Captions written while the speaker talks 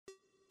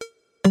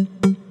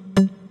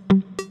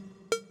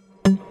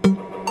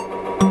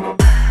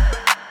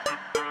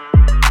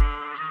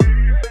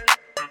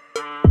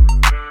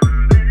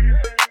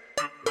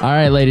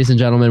right, ladies and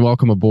gentlemen,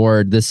 welcome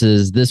aboard. This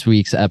is this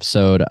week's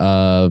episode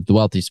of the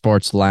Wealthy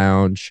Sports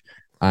Lounge.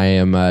 I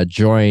am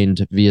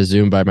joined via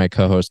Zoom by my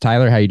co-host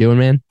Tyler. How you doing,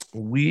 man?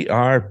 We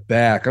are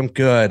back. I'm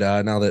good.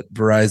 Now that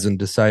Verizon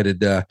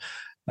decided to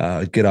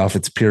get off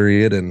its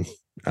period and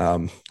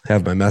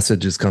have my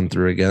messages come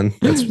through again,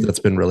 that's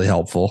been really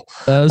helpful.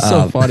 That was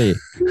so Um, funny.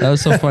 That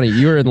was so funny.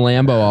 You were in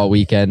Lambeau all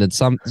weekend, and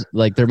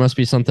there must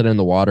be something in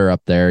the water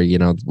up there. You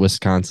know,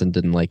 Wisconsin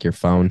didn't like your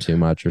phone too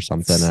much or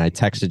something. And I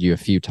texted you a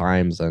few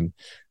times and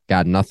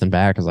got nothing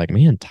back. I was like,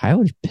 man,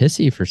 Tyler's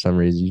pissy for some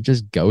reason. You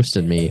just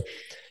ghosted me.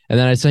 And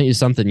then I sent you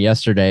something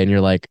yesterday, and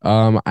you're like,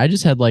 I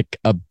just had like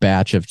a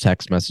batch of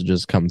text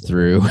messages come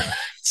through.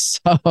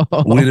 So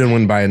we didn't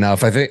win by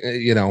enough. I think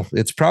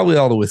it's probably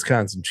all the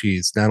Wisconsin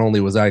cheese. Not only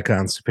was I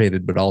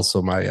constipated, but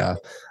also my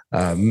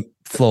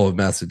flow of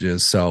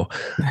messages. So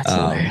that's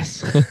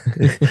hilarious.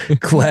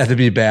 glad to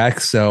be back.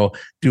 So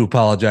do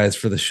apologize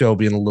for the show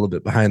being a little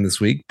bit behind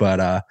this week,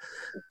 but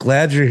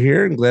glad you're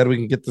here and glad we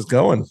can get this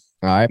going.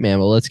 All right, man.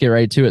 Well, let's get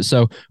right to it.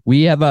 So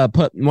we have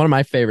put one of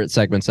my favorite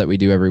segments that we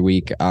do every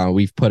week.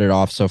 We've put it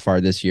off so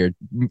far this year,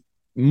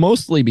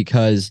 mostly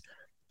because,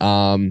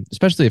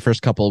 especially the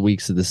first couple of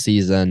weeks of the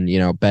season,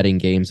 betting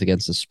games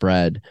against the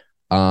spread.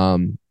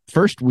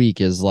 First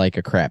week is like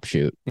a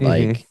crapshoot. Mm-hmm.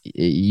 Like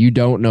you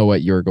don't know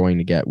what you're going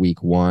to get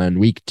week 1,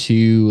 week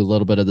 2, a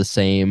little bit of the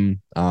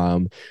same.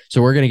 So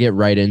we're going to get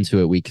right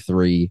into it week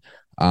 3.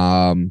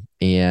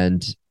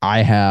 And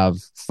I have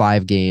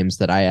 5 games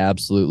that I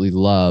absolutely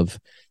love.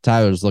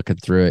 Tyler's looking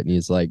through it and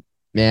he's like,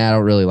 man, I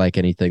don't really like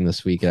anything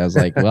this week. And I was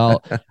like,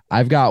 well,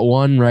 I've got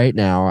one right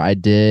now. I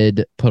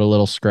did put a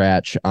little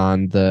scratch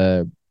on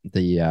the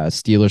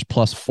Steelers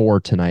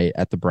 +4 tonight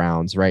at the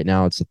Browns. Right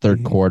now it's the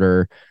third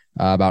quarter,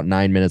 about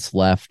 9 minutes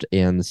left,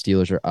 and the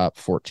Steelers are up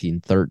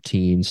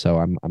 14-13. So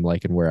I'm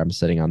liking where I'm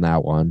sitting on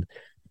that one.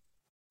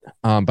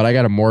 But I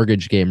got a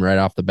mortgage game right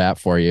off the bat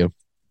for you,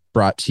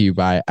 brought to you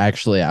by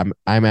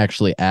I'm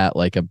actually at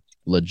like a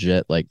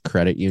legit like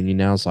credit union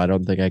now, so I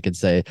don't think I could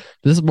say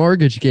this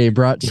mortgage game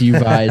brought to you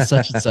by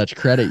such and such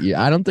credit union.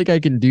 I don't think I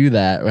can do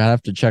that. I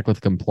have to check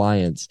with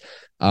compliance.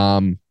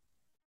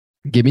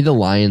 Give me the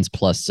Lions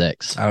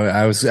 +6.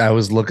 I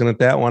was looking at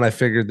that one. I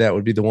figured that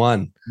would be the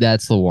one.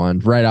 That's the one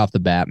right off the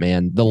bat,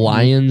 man. The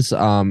Lions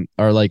are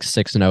like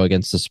 6-0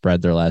 against the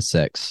spread their last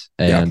 6,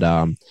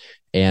 and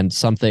and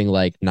something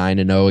like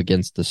 9-0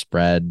 against the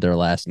spread their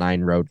last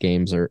 9 road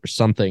games, or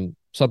something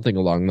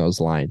along those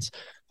lines.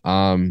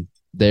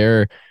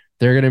 They're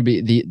gonna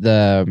be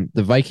the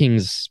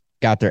Vikings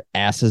got their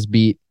asses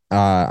beat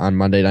on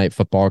Monday Night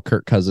Football.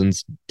 Kirk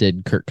Cousins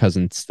did Kirk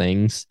Cousins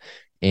things,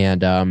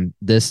 and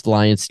this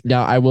Lions.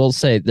 Now I will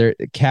say there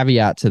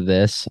caveat to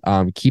this: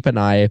 keep an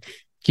eye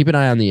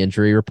on the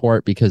injury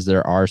report, because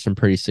there are some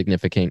pretty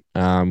significant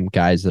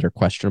guys that are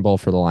questionable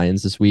for the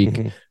Lions this week.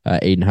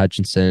 Aiden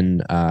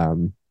Hutchinson,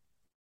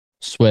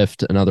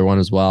 Swift, another one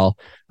as well.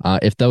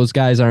 If those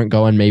guys aren't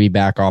going, maybe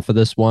back off of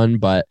this one,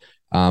 but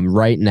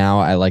right now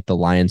I like the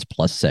Lions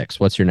 +6.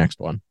 What's your next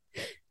one?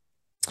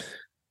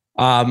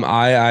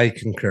 I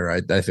concur.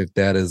 I think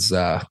that is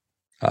a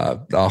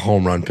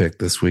home run pick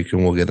this week,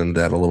 and we'll get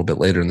into that a little bit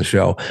later in the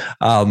show.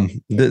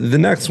 The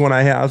next one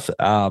I have,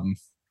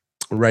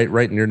 right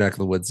in your neck of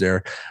the woods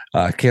there,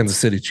 Kansas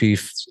City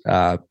Chiefs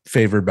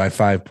favored by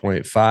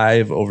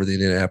 5.5 over the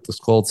Indianapolis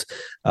Colts.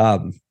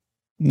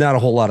 Not a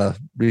whole lot of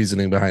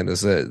reasoning behind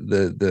this.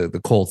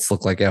 The Colts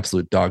look like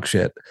absolute dog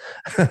shit,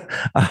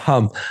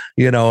 and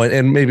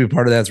maybe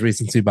part of that's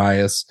recency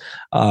bias.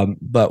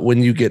 But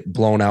when you get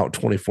blown out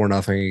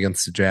 24-0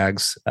 against the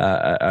Jags,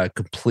 a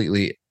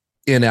completely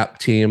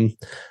inept team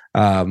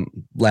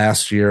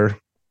last year,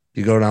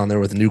 you go down there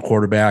with a new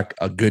quarterback,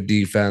 a good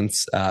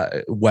defense,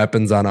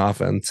 weapons on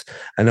offense.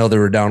 I know they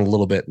were down a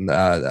little bit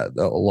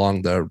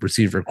along the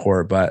receiver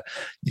core, but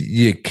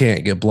you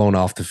can't get blown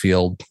off the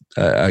field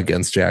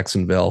against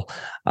Jacksonville.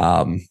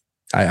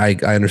 I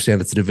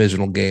understand it's a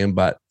divisional game,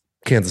 but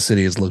Kansas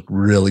City has looked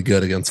really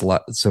good against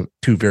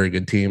two very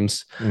good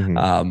teams.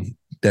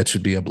 That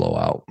should be a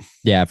blowout.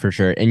 Yeah, for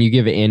sure. And you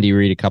give Andy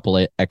Reid a couple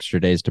of extra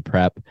days to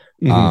prep.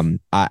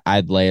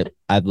 I'd lay the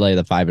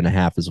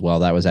 5.5 as well.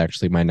 That was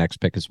actually my next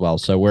pick as well.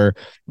 So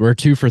we're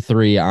 2 for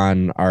 3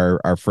 on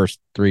our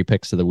first 3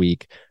 picks of the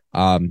week.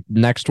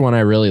 Next one I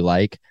really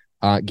like.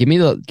 I'll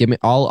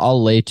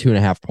lay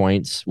 2.5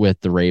 points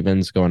with the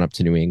Ravens going up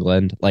to New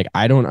England. Like,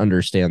 I don't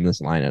understand this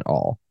line at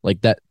all.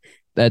 Like that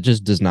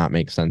just does not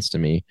make sense to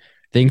me.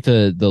 I think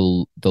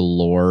the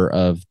lore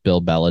of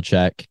Bill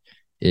Belichick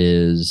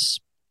is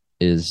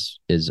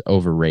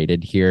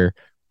overrated here.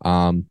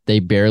 They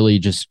barely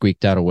just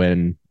squeaked out a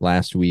win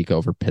last week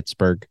over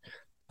Pittsburgh.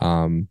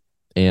 And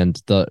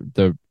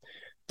the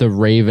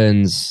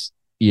Ravens,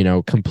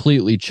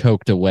 completely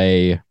choked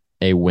away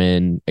a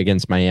win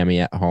against Miami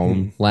at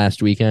home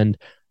last weekend.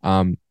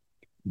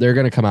 They're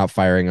going to come out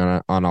firing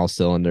on all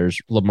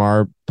cylinders.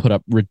 Lamar put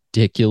up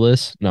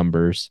ridiculous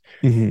numbers.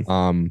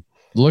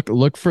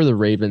 Look for the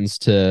Ravens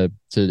to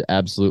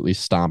absolutely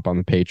stomp on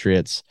the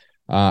Patriots.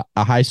 A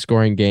high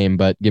scoring game,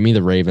 but give me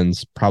the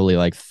Ravens probably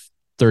like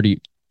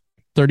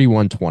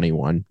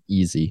 31-21.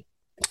 Easy.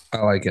 I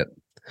like it.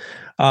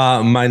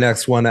 My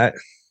next one,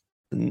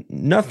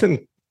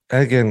 nothing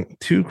again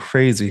too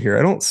crazy here.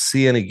 I don't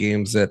see any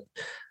games that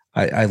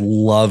I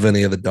love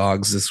any of the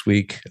dogs this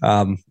week.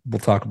 We'll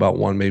talk about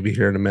one maybe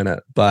here in a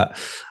minute, but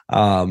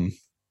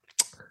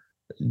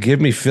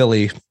give me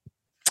Philly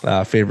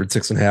favored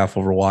 6.5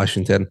 over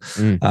Washington.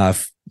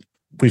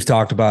 We've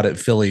talked about it.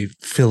 Philly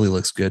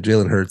looks good.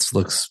 Jalen Hurts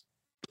looks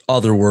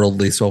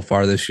otherworldly so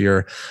far this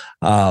year,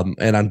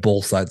 and on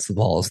both sides of the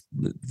ball,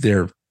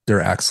 they're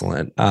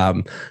excellent.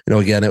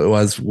 Again, it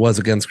was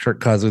against Kirk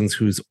Cousins,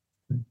 who's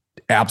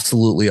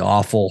absolutely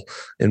awful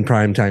in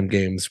primetime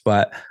games,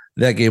 but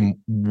that game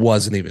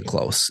wasn't even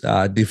close.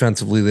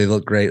 Defensively, they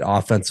look great.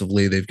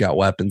 Offensively, they've got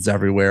weapons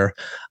everywhere,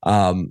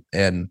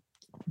 and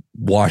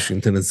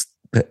Washington is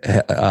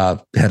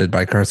headed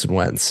by Carson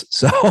Wentz.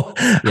 So,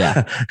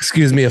 yeah,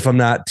 excuse me if I'm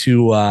not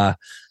too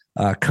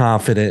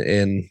confident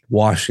in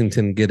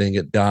Washington getting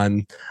it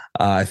done.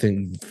 I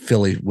think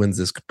Philly wins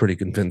this pretty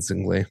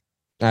convincingly.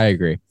 I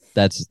agree.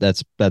 That's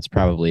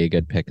probably a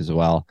good pick as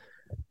well.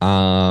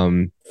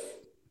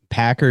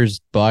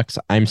 Packers Bucks.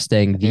 I'm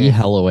staying the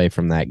hell away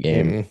from that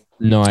game.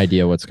 No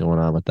idea what's going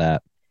on with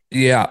that.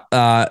 Yeah,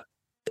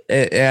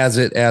 as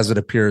it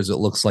appears, it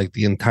looks like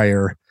the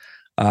entire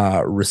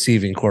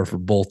receiving core for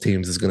both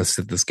teams is going to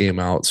sit this game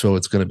out. So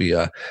it's going to be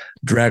a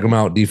drag them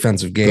out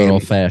defensive game. Good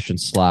old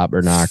fashioned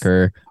slobber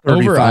knocker.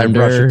 Over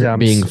under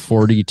being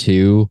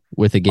 42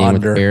 with a game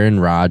with Aaron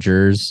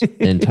Rodgers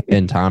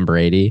and Tom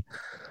Brady.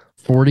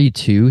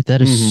 42.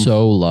 That is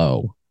so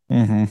low.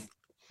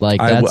 Like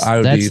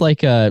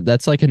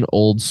that's like an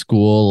old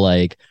school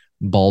like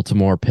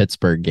Baltimore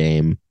Pittsburgh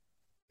game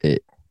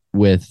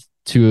with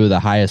two of the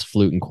highest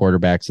fluting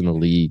quarterbacks in the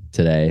league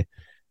today.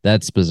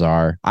 That's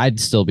bizarre. I'd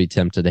still be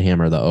tempted to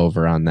hammer the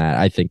over on that.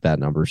 I think that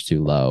number's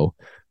too low.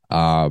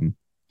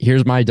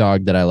 Here's my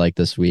dog that I like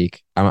this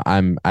week.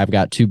 I've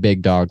got two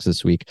big dogs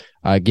this week.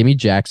 Give me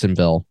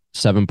Jacksonville,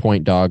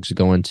 7-point dogs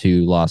going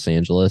to Los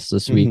Angeles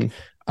this week.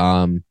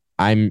 There's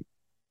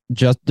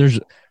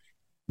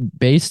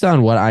based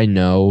on what I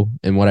know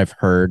and what I've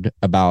heard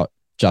about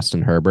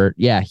Justin Herbert.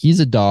 Yeah,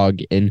 he's a dog,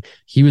 and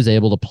he was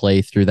able to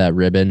play through that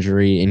rib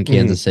injury in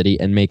Kansas City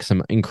and make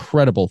some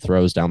incredible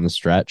throws down the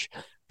stretch.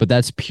 But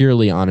that's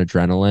purely on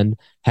adrenaline.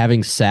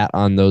 Having sat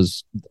on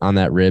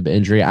that rib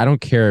injury, I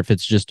don't care if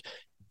it's just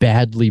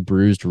badly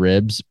bruised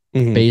ribs.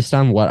 Based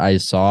on what I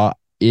saw,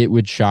 it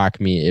would shock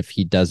me if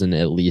he doesn't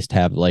at least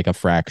have like a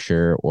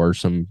fracture or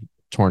some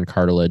torn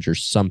cartilage or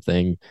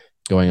something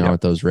going on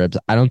with those ribs.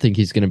 I don't think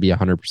he's going to be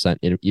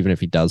 100% even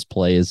if he does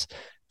play.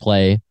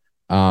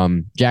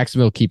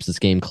 Jacksonville keeps this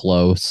game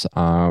close.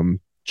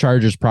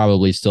 Chargers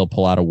probably still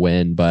pull out a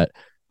win, but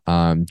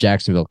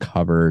Jacksonville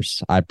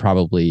covers. I'd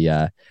probably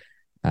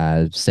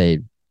say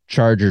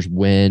Chargers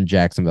win,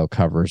 Jacksonville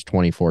covers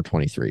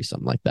 24-23,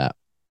 something like that.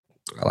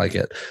 I like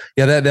it.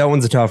 Yeah, that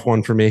one's a tough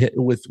one for me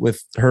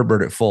with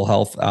Herbert at full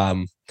health.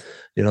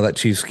 That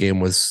Chiefs game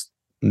was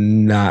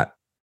not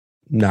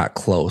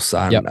close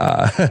on,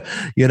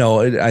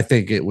 I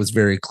think it was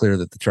very clear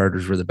that the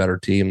Chargers were the better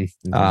team.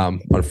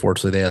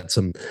 Unfortunately, they had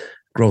some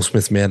gross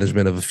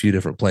mismanagement of a few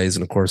different plays.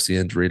 And of course the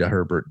injury to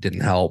Herbert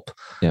didn't help.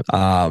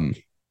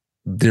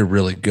 They're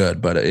really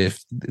good, but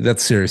if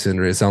that's serious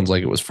injury, it sounds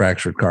like it was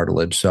fractured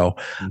cartilage. So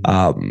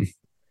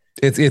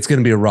it's going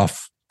to be a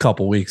rough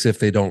couple weeks if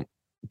they don't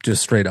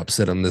just straight up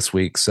sit them this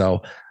week.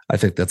 So I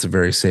think that's a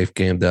very safe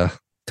game to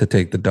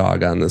take the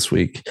dog on this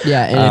week.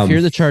 Yeah, and if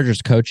you're the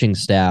Chargers coaching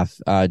staff,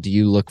 do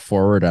you look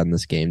forward on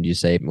this game? Do you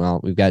say,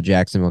 well, we've got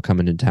Jacksonville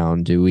coming to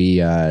town. Do we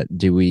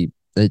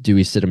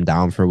sit them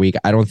down for a week?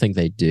 I don't think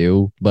they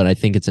do, but I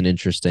think it's an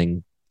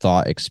interesting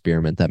thought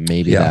experiment that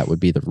maybe that would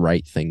be the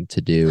right thing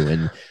to do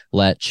and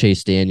let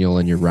Chase Daniel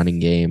in your running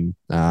game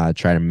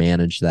try to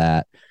manage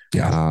that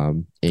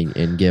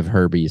and give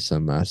Herbie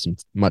some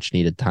much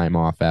needed time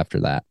off after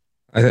that.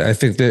 I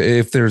think that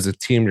if there's a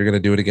team you're going to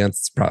do it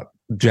against,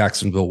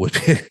 Jacksonville would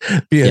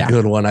be a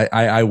good one.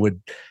 I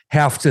would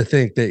have to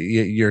think that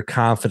you're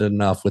confident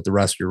enough with the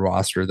rest of your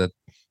roster that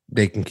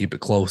they can keep it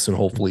close and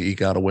hopefully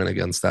eke out a win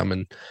against them.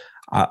 And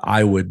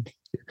I would,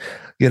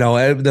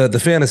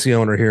 the fantasy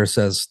owner here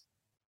says,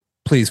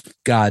 please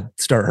God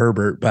start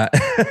Herbert, but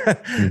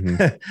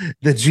the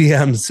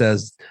GM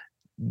says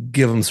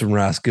give him some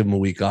rest, give him a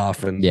week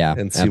off and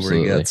see where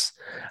he gets.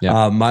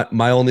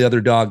 My only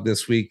other dog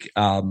this week,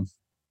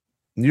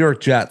 New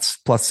York Jets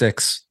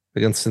 +6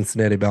 against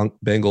Cincinnati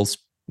Bengals.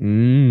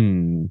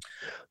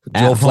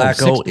 Joe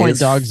Flacco 6-point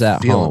dogs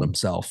at feeling home.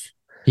 Himself.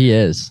 He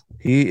is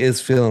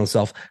feeling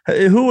himself.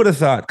 Who would have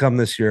thought come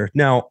this year?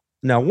 Now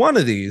one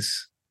of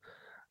these,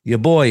 your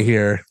boy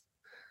here,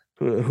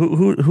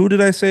 who did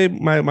I say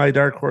my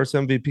dark horse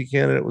MVP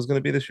candidate was going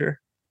to be this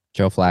year?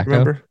 Joe Flacco.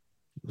 Remember?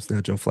 It was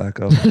not Joe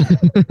Flacco.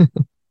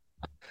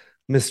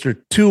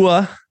 Mr.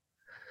 Tua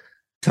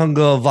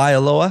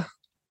Tagovailoa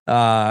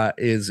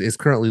is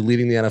currently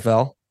leading the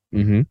NFL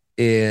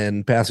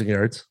in passing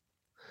yards.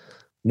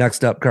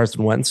 Next up,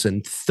 Carson Wentz,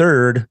 and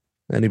third,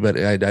 I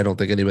don't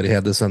think anybody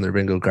had this on their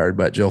bingo card,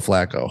 but Joe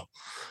Flacco.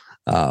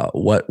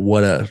 What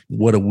a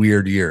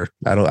weird year.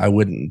 I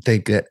wouldn't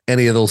think that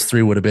any of those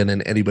three would have been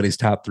in anybody's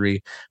top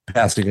three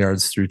passing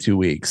yards through 2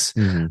 weeks.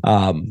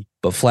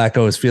 But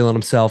Flacco is feeling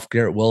himself.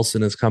 Garrett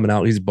Wilson is coming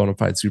out. He's a bona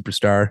fide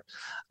superstar.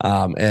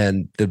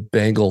 And the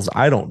Bengals,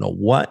 I don't know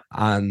what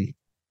on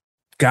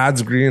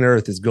God's green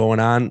earth is going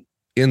on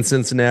in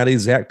Cincinnati.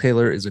 Zach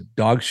Taylor is a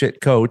dog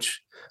shit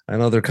coach. I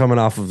know they're coming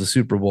off of the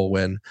Super Bowl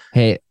win.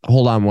 Hey,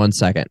 hold on 1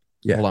 second.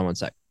 Yeah. Hold on 1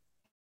 second.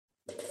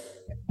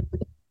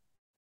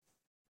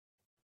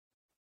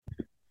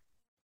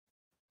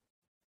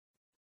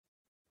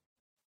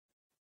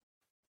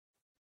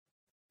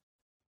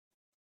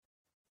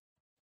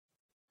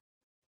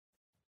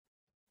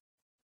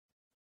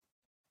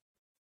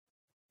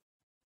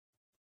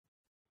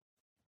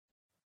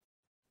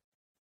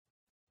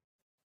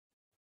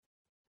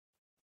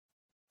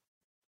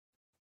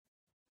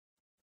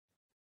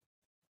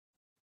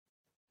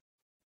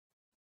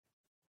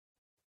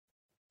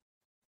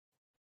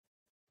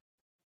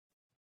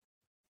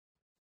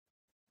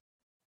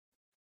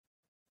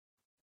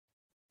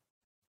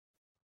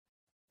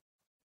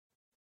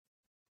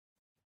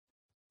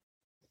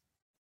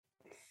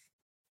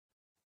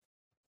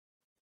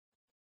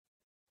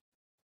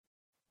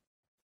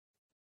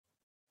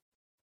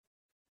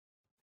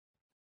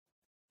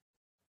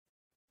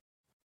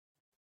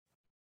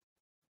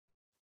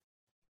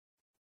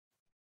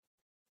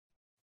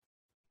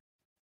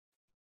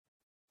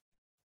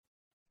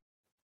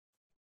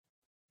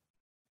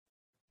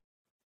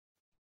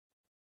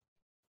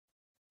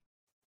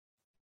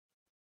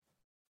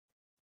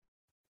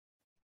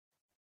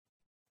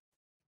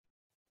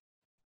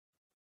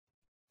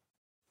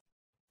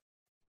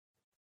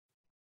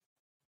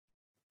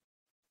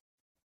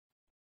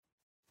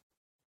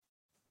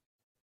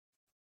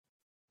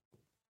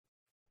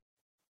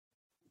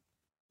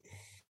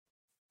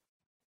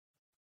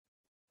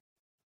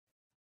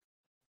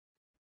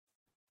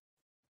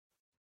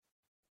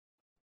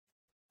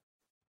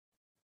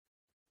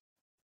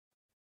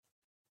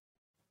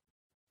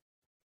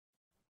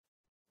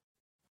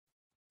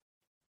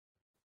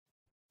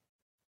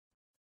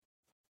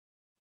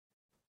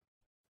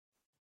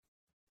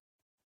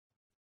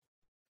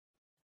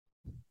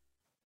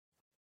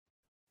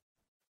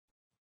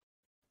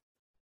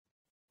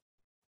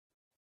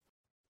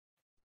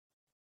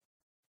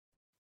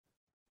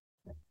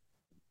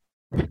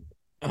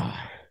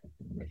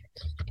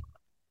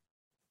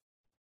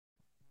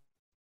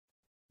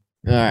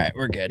 All right,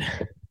 we're good.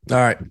 All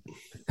right.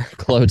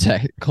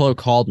 Chloe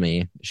called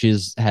me.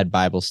 She's had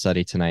Bible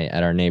study tonight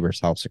at our neighbor's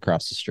house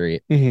across the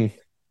street.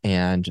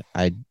 And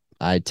I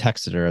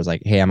texted her. I was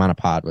like, hey, I'm on a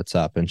pod. What's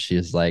up? And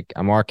she's like,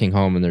 I'm walking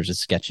home and there's a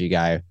sketchy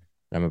guy that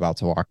I'm about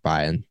to walk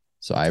by. And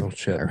so I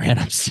ran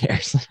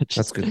upstairs.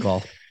 That's a good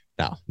call.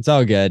 No, it's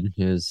all good.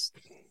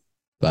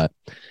 But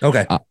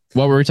okay.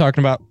 What were we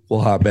talking about?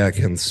 We'll hop back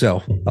in.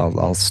 So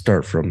I'll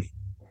start from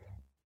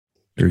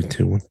 3,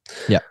 2, 1.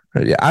 Yeah.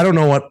 I don't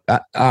know what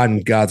on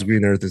God's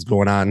green earth is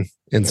going on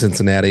in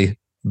Cincinnati,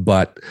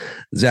 but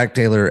Zach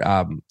Taylor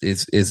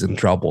is in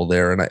trouble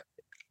there, and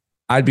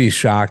I'd be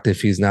shocked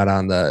if he's not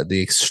on the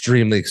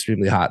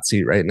extremely hot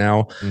seat right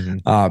now.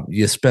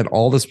 You spent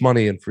all this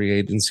money in free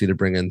agency to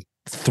bring in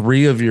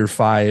 3 of your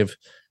 5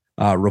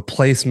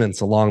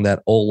 replacements along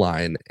that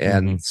O-line,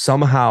 and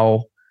somehow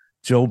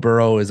Joe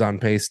Burrow is on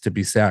pace to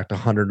be sacked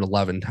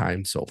 111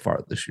 times so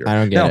far this year. I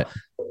don't get it.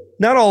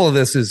 Not all of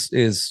this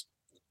is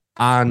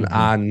on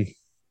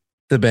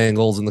the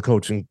Bengals and the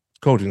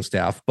coaching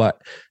staff,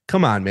 but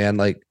come on, man,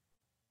 like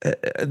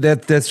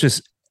that's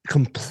just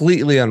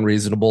completely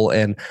unreasonable.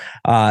 And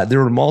there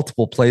were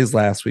multiple plays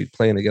last week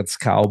playing against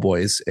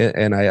Cowboys,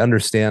 and I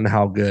understand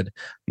how good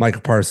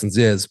Micah Parsons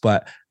is,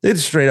 but they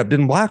just straight up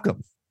didn't block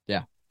him.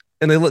 Yeah,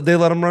 and they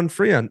let him run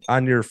free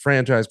on your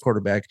franchise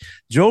quarterback.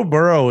 Joe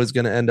Burrow is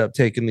going to end up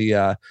taking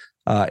the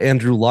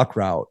Andrew Luck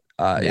route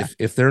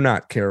if they're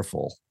not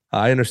careful.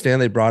 I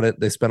understand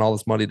they spent all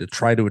this money to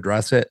try to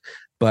address it,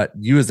 but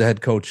you as the head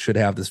coach should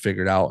have this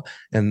figured out.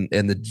 And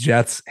the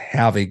Jets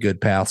have a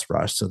good pass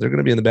rush, so they're going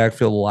to be in the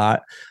backfield a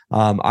lot.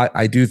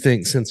 I do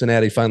think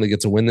Cincinnati finally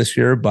gets a win this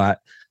year, but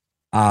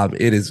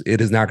it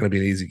is not going to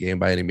be an easy game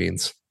by any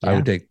means. Yeah. I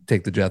would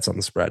take the Jets on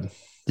the spread.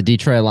 The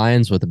Detroit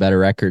Lions with a better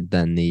record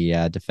than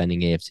the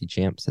defending AFC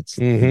champs. That's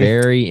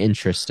very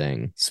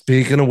interesting.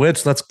 Speaking of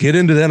which, let's get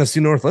into the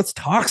NFC North. Let's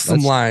talk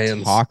some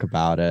Lions. Talk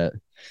about it.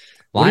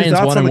 Lions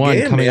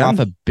 1-1 coming off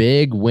a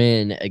big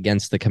win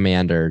against the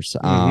Commanders.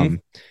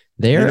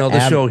 They're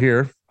the show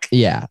here.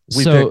 Yeah,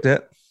 we picked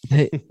it.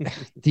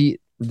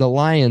 The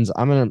Lions.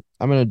 I'm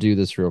gonna do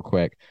this real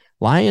quick.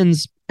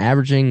 Lions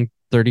averaging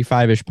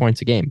 35-ish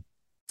points a game.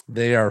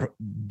 They are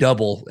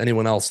double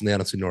anyone else in the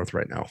NFC North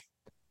right now.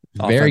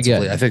 Very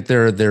good. I think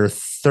they're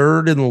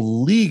 3rd in the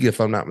league,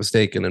 if I'm not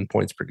mistaken, in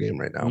points per game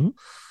right now.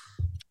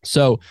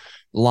 So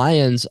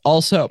Lions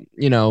also,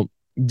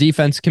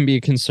 defense can be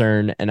a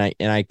concern, and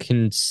I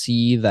can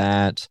see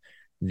that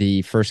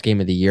the first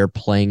game of the year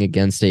playing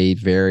against a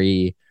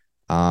very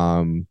tough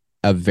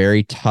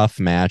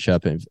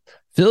matchup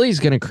Philly's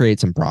going to create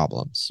some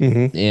problems,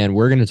 and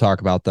we're going to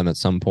talk about them at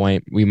some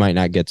point. We might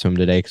not get to them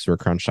today because we're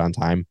crunched on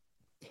time,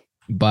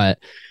 but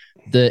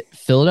the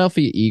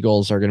Philadelphia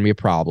Eagles are going to be a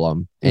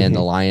problem, and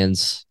the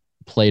Lions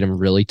played them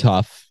really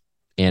tough.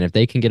 And if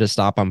they can get a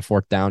stop on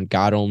fourth down,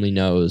 God only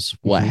knows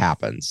what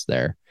happens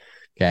there.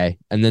 Okay.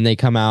 And then they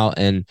come out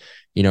and,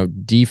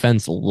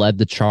 defense led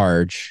the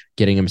charge,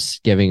 giving him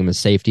a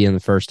safety in the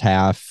first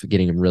half,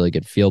 getting him really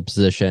good field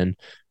position.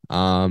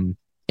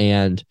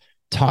 And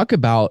talk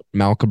about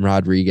Malcolm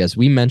Rodriguez.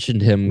 We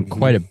mentioned him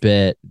quite a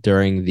bit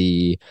during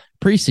the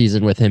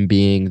preseason with him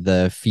being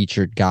the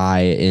featured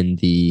guy in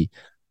the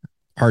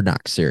Hard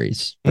Knocks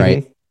series,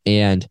 right?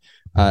 And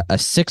a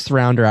sixth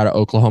rounder out of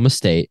Oklahoma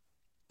State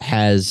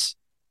has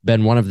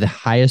been one of the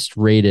highest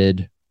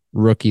rated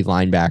rookie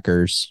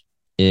linebackers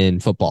in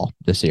football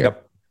this year.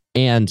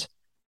 And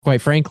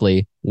quite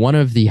frankly, one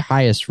of the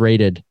highest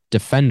rated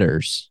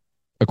defenders,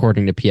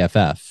 according to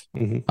PFF,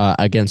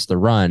 against the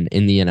run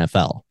in the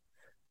NFL.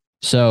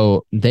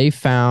 So they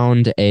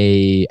found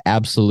a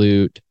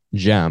absolute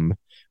gem,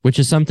 which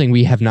is something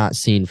we have not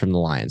seen from the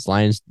Lions.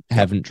 Lions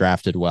haven't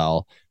drafted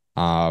well.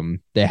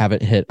 They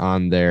haven't hit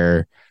on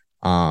their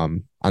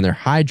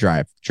high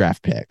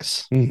draft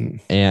picks,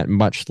 and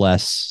much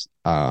less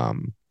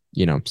some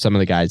of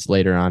the guys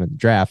later on in the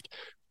draft.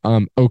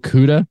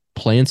 Okudah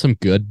playing some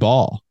good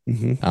ball.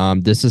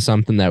 This is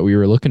something that we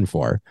were looking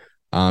for.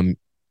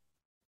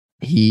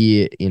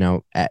 He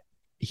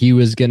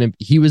was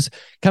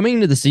coming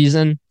into the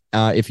season.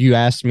 If you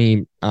asked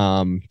me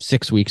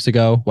 6 weeks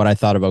ago what I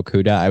thought of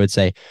Okudah, I would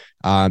say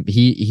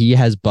he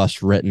has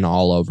bust written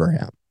all over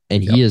him,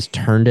 and he has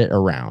turned it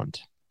around.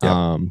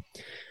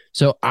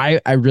 So I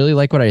really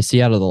like what I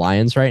see out of the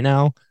Lions right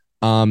now.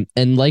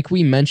 And like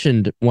we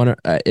mentioned when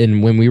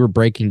we were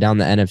breaking down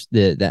the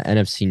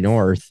NFC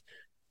North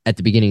at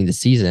the beginning of the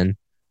season,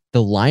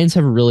 the Lions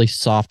have a really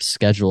soft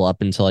schedule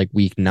up until like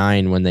week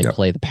 9 when they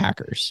play the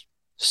Packers.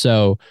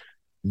 So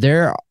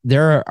there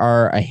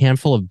are a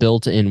handful of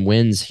built-in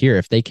wins here.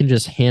 If they can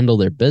just handle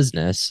their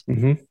business,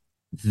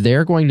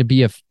 they're going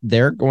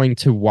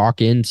to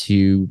walk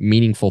into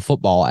meaningful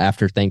football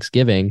after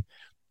Thanksgiving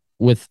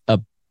with a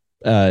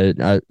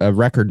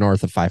record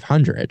north of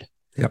 500.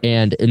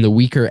 And in the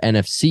weaker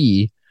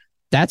NFC,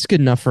 that's good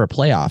enough for a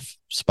playoff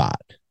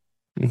spot.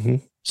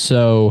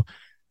 So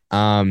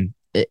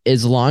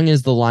as long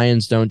as the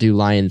Lions don't do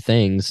Lion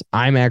things,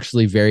 I'm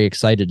actually very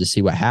excited to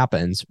see what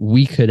happens.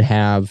 We could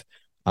have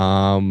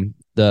the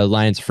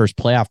Lions' first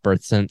playoff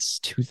berth since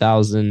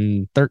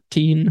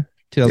 2013,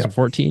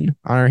 2014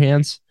 on our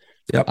hands.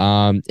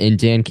 In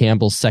Dan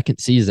Campbell's second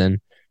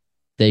season,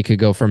 they could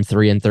go from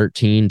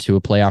 3-13 to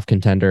a playoff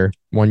contender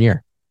 1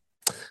 year.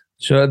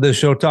 So the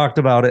show talked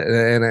about it,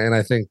 and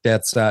I think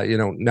that's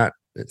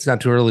it's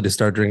not too early to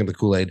start drinking the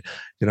Kool-Aid.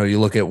 You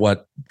look at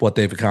what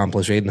they've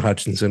accomplished. Aiden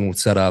Hutchinson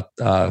set up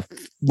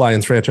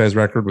Lions franchise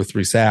record with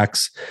 3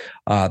 sacks.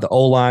 The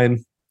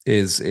O-line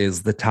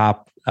is the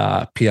top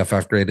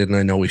PFF graded, and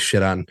I know we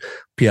shit on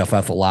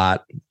PFF a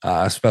lot,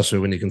 especially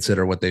when you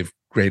consider what they've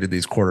graded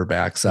these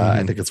quarterbacks.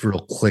 I think it's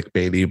real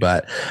clickbaity,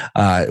 but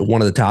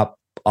one of the top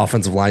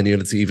offensive line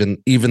units,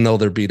 even though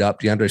they're beat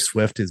up. DeAndre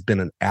Swift has been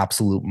an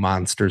absolute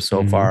monster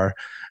so far.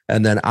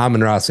 And then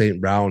Amon-Ra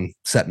St. Brown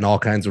setting all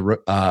kinds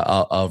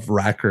of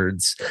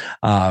records.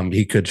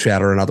 He could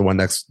shatter another one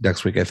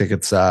next week. I think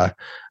it's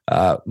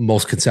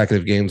most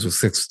consecutive games with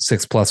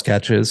six plus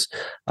catches.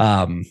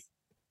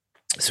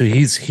 So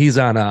he's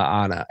on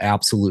a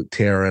absolute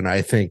tear, and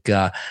I think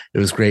it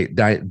was great.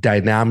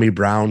 Dynami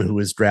Brown, who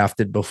was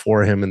drafted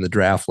before him in the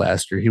draft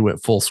last year, he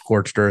went full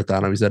scorched earth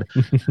on him. He said,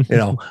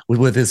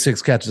 with his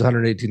 6 catches,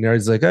 118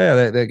 yards, he's like, oh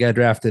yeah, that guy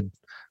drafted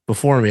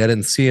before me. I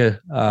didn't see him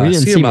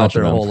out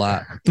there a whole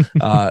lot.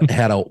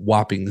 Had a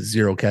whopping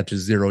 0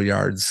 catches, 0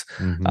 yards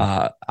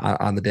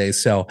on the day.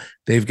 So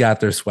they've got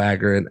their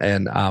swagger,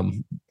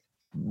 and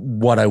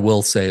what I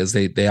will say is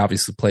they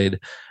obviously played.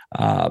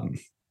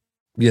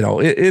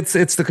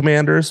 It's the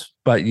Commanders,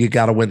 but you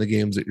got to win the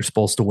games that you're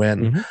supposed to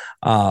win.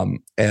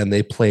 And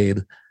they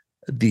played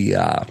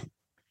the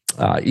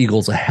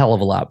Eagles a hell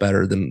of a lot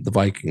better than the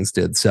Vikings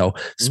did. So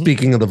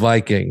speaking of the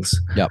Vikings,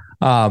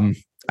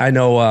 I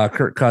know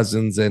Kirk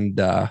Cousins and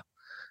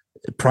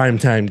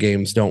primetime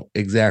games don't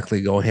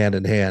exactly go hand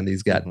in hand.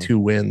 He's got 2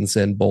 wins,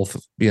 and both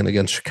being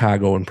against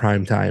Chicago in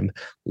primetime,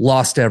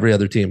 lost to every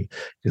other team.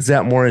 Is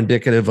that more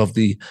indicative of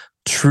the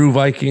true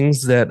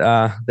Vikings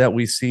that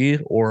we see,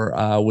 or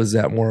was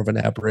that more of an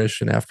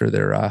apparition after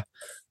their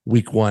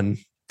week 1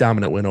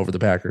 dominant win over the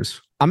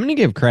Packers? I'm going to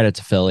give credit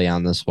to Philly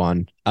on this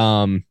one.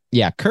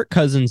 Kirk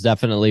Cousins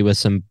definitely with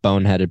some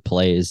boneheaded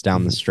plays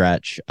down the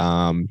stretch.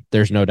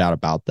 There's no doubt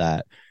about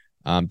that.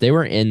 They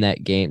were in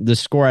that game. The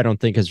score I don't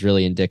think is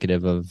really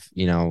indicative of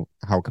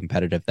how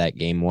competitive that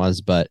game was,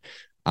 but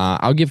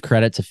I'll give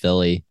credit to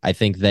Philly. I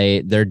think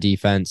their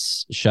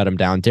defense shut them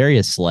down.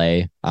 Darius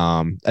Slay,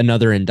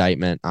 another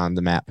indictment on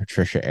the Matt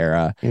Patricia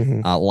era.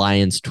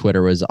 Lions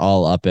Twitter was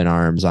all up in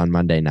arms on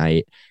Monday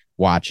night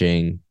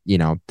watching,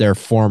 their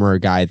former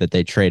guy that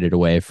they traded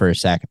away for a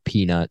sack of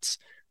peanuts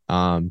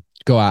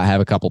go out,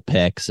 have a couple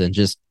picks, and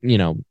just,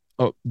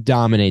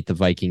 dominate the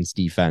Vikings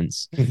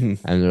defense. Mhm.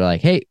 And they're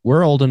like, hey,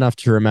 we're old enough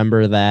to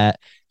remember that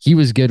he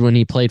was good when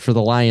he played for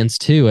the Lions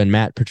too, and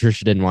Matt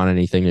Patricia didn't want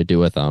anything to do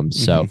with him.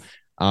 So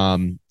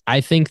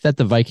I think that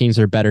the Vikings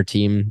are a better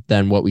team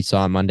than what we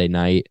saw on Monday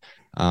night.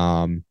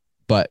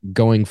 But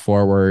going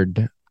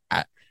forward,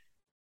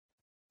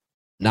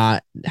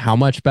 not how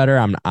much better,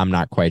 I'm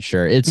not quite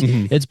sure.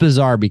 It's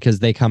bizarre because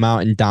they come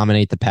out and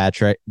dominate the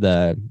Packers,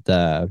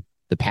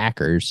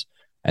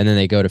 and then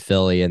they go to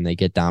Philly and they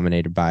get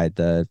dominated by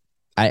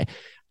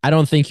I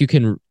don't think you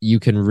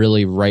can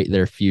really write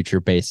their future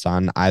based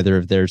on either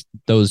of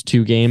those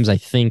two games. I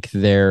think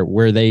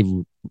where they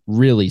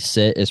really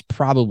sit is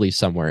probably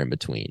somewhere in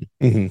between.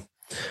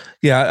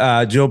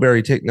 Yeah, Joe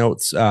Barry, take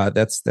notes.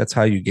 That's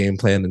how you game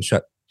plan and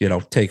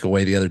take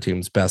away the other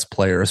team's best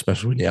player,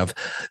 especially when you have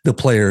the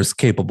players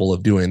capable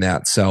of doing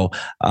that. So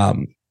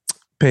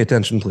pay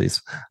attention,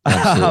 please.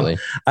 Absolutely.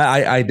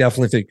 I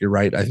definitely think you're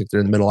right. I think they're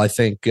in the middle. I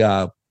think,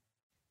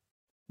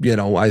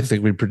 I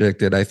think we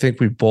predicted. I think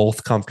we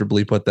both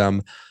comfortably put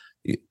them,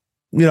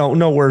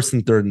 no worse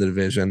than third in the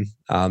division.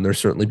 They're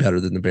certainly better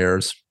than the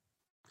Bears.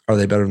 Are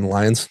they better than the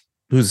Lions?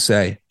 Who's to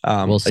say?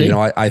 We'll see.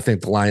 I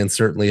think the Lions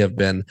certainly have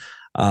been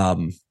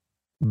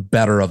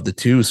better of the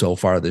two so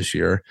far this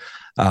year.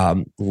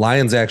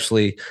 Lions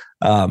actually,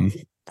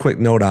 quick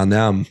note on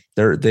them.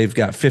 They've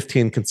got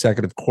 15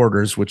 consecutive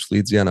quarters, which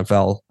leads the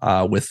NFL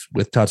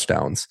with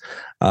touchdowns.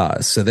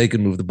 So they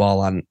can move the ball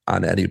on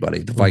anybody.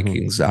 The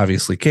Vikings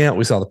obviously can't.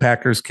 We saw the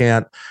Packers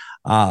can't.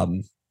 They're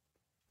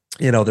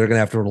going to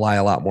have to rely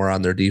a lot more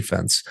on their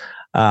defense.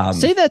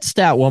 Say that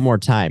stat one more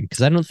time,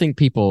 because I don't think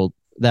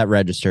that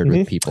registered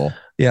with people.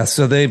 Yeah,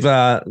 so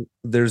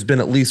there's been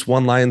at least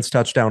one Lions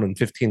touchdown in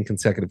 15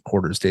 consecutive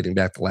quarters dating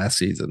back to last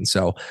season.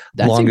 So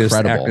that's longest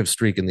incredible. Active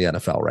streak in the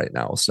NFL right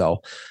now.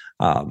 So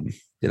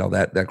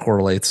that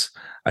correlates.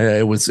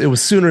 It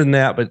was sooner than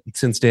that, but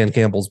since Dan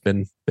Campbell's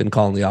been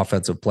calling the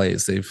offensive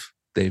plays,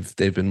 they've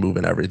been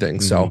moving everything.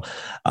 So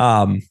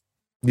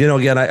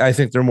again, I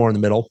think they're more in the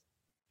middle.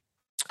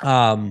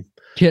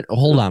 Kit,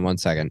 hold on one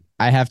second.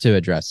 I have to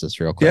address this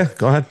real quick. Yeah,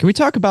 go ahead. Can we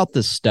talk about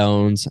the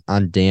stones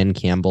on Dan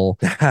Campbell?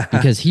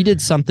 Because he did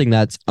something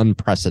that's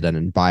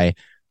unprecedented by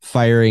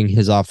firing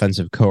his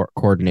offensive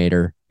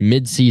coordinator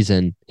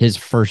mid-season, his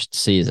first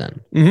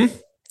season.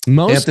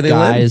 Most Anthony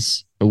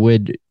guys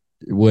would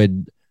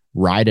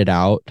ride it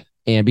out,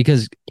 and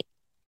because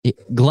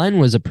Glenn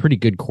was a pretty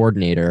good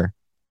coordinator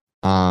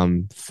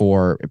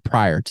for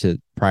prior to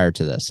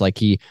this. Like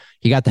he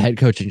got the head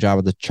coaching job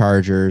with the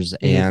Chargers,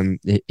 and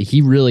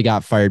he really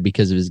got fired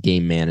because of his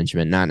game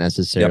management, not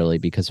necessarily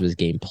because of his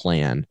game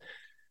plan.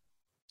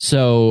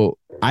 So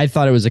I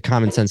thought it was a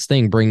common sense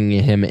thing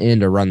bringing him in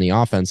to run the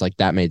offense. Like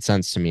that made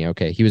sense to me.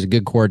 Okay, he was a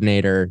good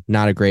coordinator,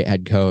 not a great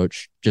head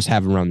coach. Just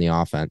have him run the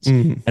offense.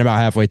 And about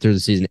halfway through the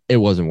season, it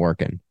wasn't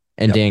working.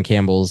 And Dan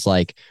Campbell's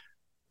like,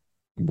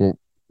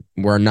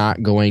 we're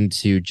not going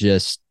to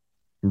just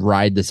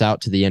ride this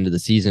out to the end of the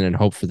season and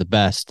hope for the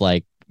best.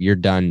 Like, you're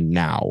done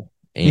now.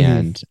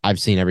 And I've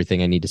seen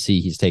everything I need to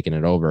see. He's taken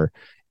it over.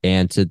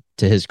 And to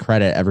his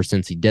credit, ever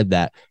since he did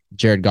that,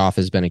 Jared Goff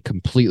has been a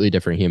completely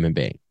different human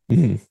being.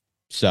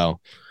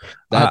 So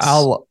that's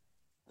I'll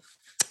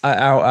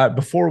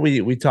before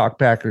we talk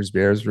Packers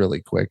Bears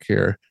really quick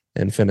here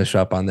and finish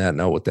up on that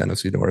note with the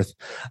NFC North.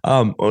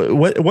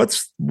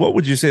 What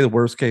would you say the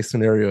worst case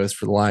scenario is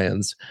for the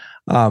Lions?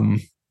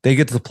 They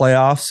get to the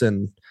playoffs,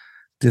 and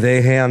do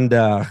they hand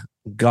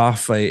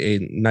Goff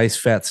a nice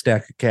fat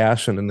stack of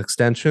cash and an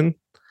extension,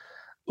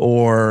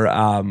 or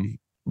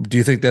do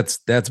you think that's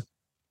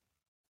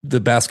the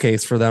best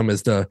case for them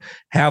is to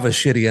have a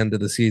shitty end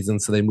of the season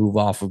so they move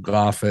off of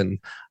Goff and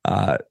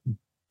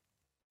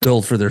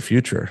build for their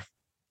future?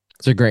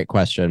 It's a great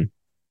question.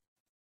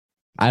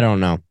 I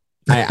don't know.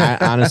 I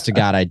honest to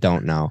God, I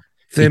don't know.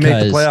 If they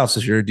make the playoffs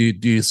this year, do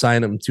you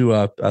sign them to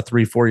a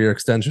 3-4 year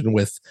extension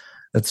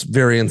that's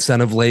very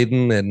incentive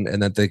laden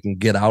and that they can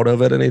get out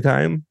of at any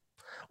time?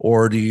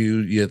 Or do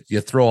you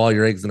throw all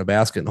your eggs in a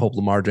basket and hope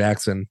Lamar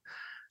Jackson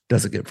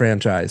doesn't get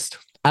franchised?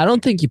 I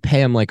don't think you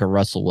pay him like a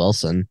Russell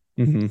Wilson.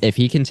 If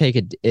he can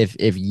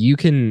if you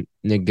can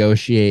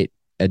negotiate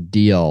a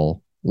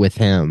deal with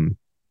him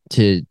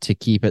to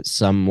keep it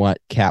somewhat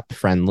cap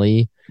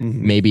friendly,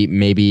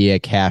 maybe a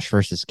cash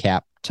versus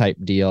cap type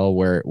deal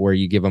where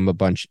you give him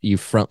you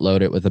front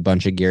load it with a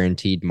bunch of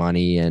guaranteed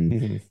money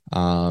and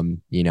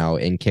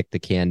and kick the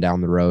can down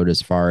the road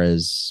as far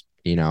as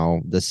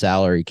the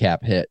salary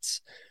cap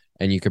hits,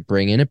 and you could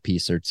bring in a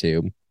piece or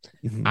two.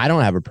 I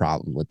don't have a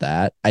problem with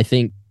that. I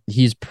think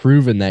he's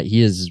proven that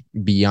he is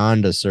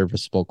beyond a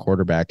serviceable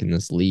quarterback in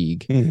this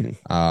league. He's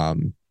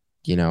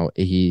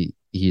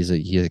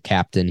a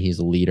captain, he's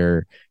a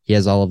leader, he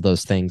has all of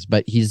those things,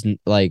 but he's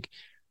like,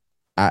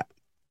 I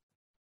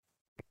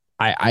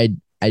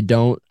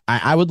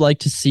would like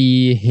to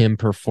see him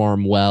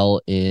perform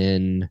well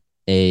in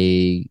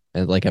a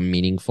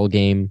meaningful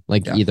game,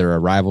 either a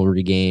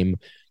rivalry game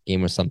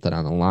with something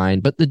on the line.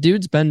 But the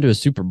dude's been to a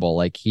Super Bowl.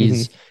 Like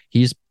he's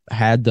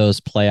had those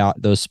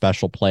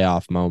special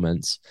playoff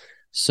moments.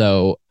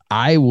 So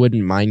I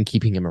wouldn't mind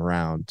keeping him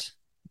around,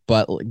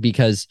 but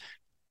because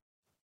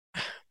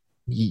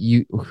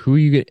who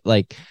you get,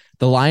 like,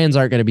 the Lions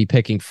aren't going to be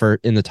picking for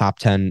in the top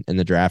 10 in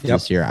the draft Yep.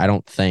 this year, I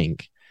don't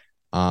think.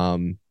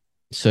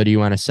 So do you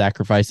want to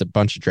sacrifice a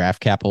bunch of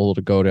draft capital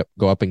to go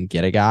up and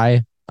get a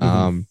guy?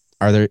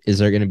 Is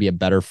there going to be a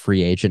better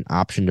free agent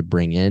option to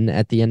bring in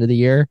at the end of the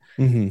year?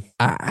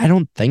 I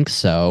don't think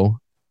so.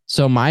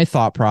 So my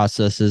thought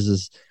process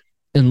is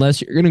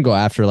unless you're going to go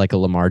after like a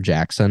Lamar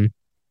Jackson,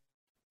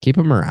 keep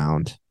him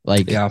around.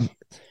 Like, Yeah.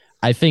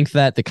 I think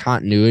that the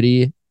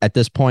continuity at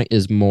this point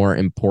is more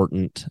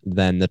important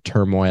than the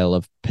turmoil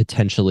of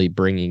potentially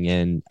bringing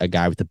in a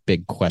guy with a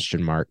big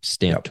question mark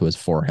stamped to his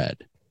forehead.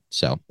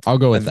 So I'll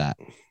go with that.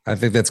 I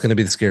think that's going to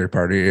be the scary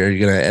part. Are you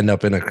going to end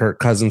up in a Kirk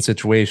Cousins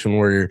situation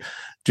where you're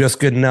just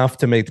good enough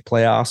to make the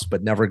playoffs,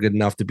 but never good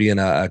enough to be in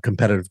a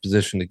competitive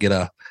position to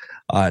get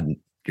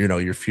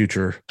your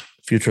future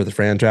of the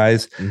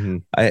franchise?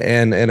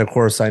 And of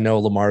course, I know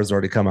Lamar's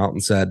already come out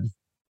and said,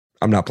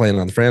 I'm not playing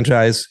on the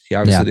franchise. He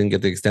obviously didn't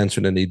get the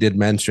extension, and he did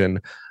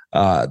mention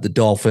the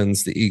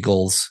Dolphins, the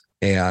Eagles,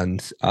 and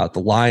the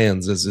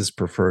Lions as his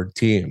preferred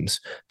teams.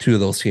 Two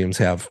of those teams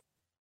have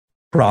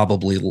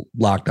probably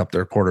locked up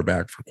their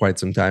quarterback for quite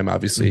some time,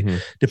 obviously,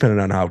 depending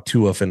on how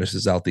Tua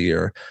finishes out the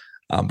year.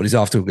 But he's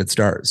off to a good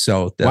start.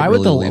 So why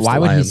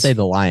would he say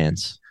the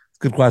Lions?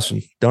 Good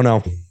question. Don't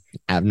know.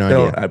 I have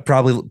no idea.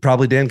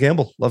 Probably Dan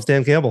Campbell. Loves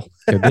Dan Campbell.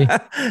 Could be.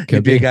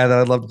 Could be a guy that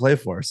I'd love to play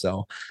for.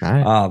 So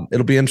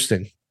it'll be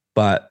interesting.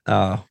 But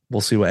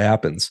we'll see what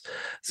happens.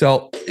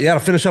 So, to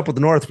finish up with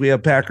the North, we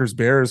have Packers,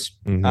 Bears.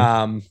 What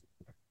are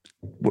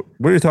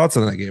your thoughts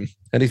on that game?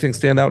 Anything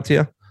stand out to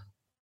you?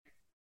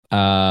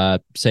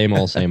 Same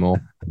old.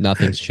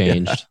 Nothing's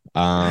changed.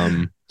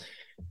 I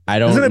don't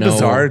know. Isn't it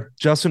bizarre?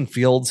 Justin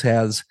Fields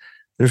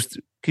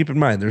keep in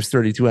mind, there's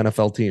 32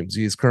 NFL teams.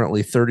 He's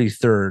currently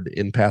 33rd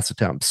in pass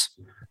attempts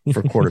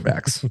for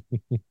quarterbacks.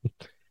 What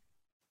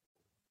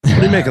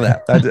do you make of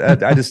that?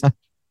 I just,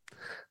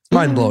 it's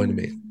mind blowing to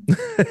me.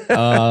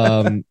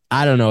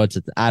 I don't know what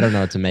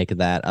to make of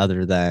that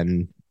other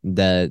than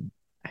the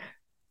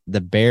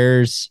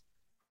Bears.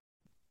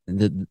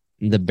 The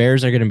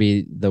Bears are going to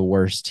be the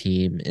worst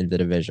team in the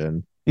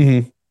division,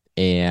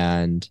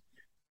 and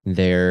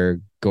they're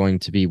going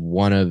to be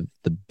one of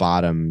the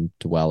bottom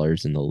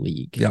dwellers in the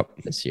league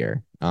this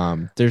year.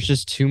 There's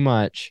just too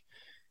much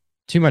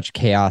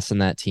chaos in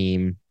that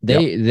team.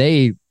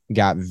 They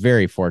got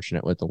very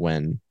fortunate with the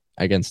win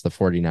against the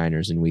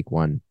 49ers in week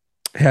 1.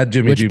 Had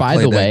Jimmy G by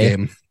played the that way,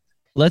 game.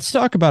 Let's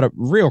talk about it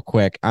real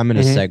quick. I'm going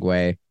to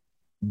segue.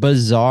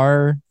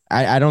 Bizarre.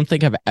 I don't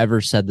think I've ever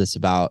said this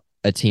about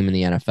a team in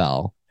the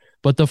NFL,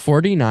 but the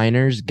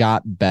 49ers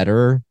got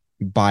better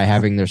by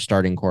having their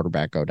starting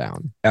quarterback go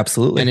down.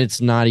 Absolutely. And it's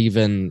not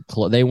even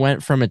close. They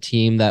went from a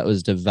team that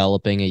was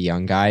developing a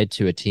young guy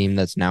to a team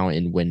that's now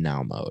in win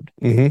now mode.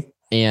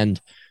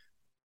 And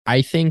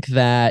I think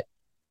that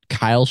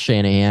Kyle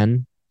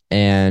Shanahan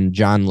and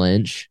John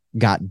Lynch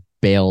got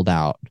bailed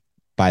out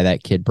by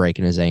that kid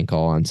breaking his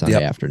ankle on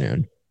Sunday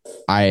afternoon.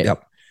 And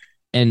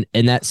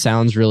that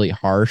sounds really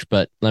harsh,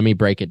 but let me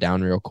break it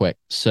down real quick.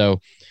 So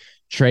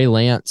Trey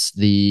Lance,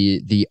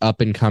 the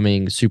up and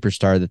coming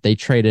superstar that they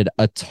traded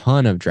a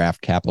ton of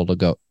draft capital to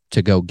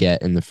go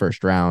get in the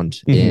first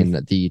round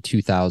in the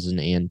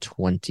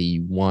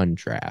 2021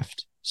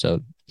 draft.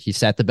 So he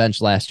sat the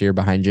bench last year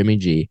behind Jimmy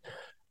G.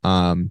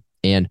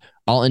 And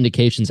all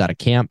indications out of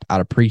camp, out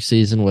of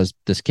preseason was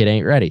this kid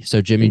ain't ready.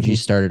 So Jimmy G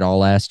started all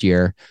last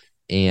year.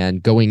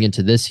 And going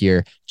into this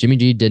year, Jimmy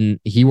G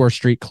he wore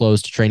street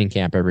clothes to training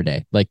camp every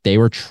day. Like, they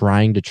were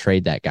trying to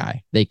trade that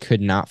guy. They could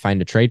not find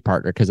a trade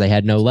partner because they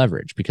had no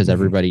leverage, because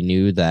everybody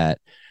knew that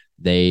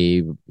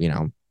they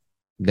weren't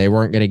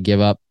going to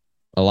give up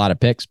a lot of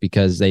picks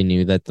because they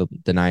knew that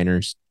the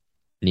Niners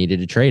needed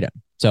to trade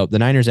him. So the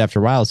Niners, after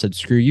a while, said,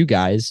 screw you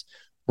guys.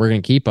 We're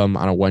going to keep him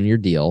on a 1-year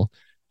deal.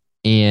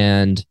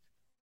 And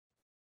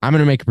I'm going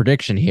to make a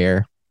prediction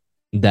here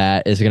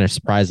that is going to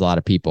surprise a lot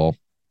of people.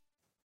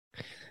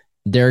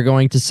 They're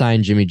going to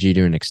sign Jimmy G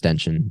to an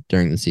extension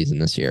during the season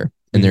this year.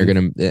 And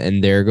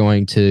they're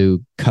going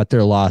to cut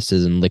their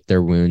losses and lick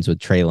their wounds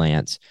with Trey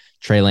Lance.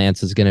 Trey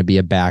Lance is going to be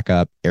a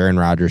backup, Aaron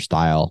Rodgers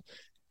style,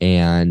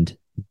 and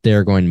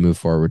they're going to move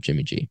forward with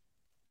Jimmy G.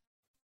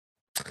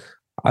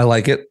 I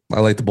like it.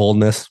 I like the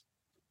boldness.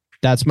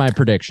 That's my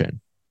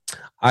prediction.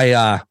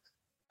 I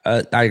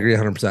agree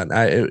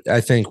 100%.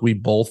 I think we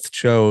both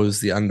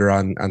chose the under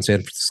on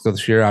San Francisco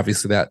this year.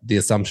 Obviously, that the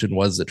assumption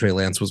was that Trey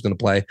Lance was going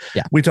to play.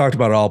 Yeah. We talked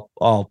about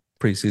all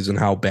preseason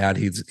how bad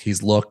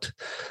he's looked.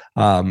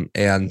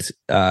 And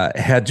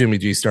had Jimmy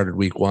G started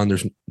week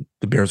 1,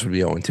 the Bears would be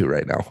 0-2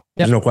 right now.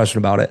 There's no question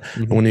about it.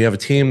 And when you have a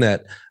team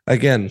that,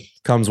 again,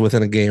 comes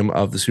within a game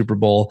of the Super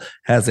Bowl,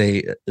 has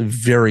a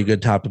very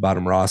good top to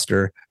bottom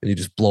roster, and you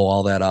just blow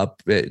all that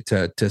up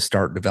to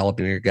start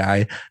developing your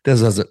guy,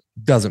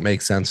 doesn't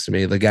make sense to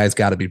me. The guy's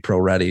got to be pro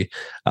ready.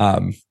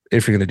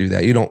 If you're going to do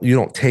that, you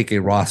don't take a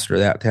roster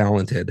that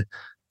talented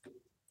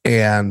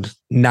and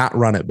not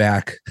run it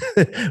back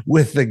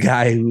with the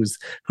guy who's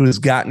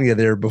gotten you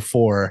there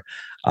before.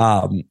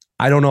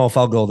 I don't know if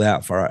I'll go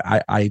that far.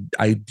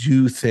 I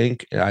do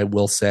think, I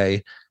will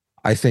say,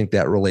 I think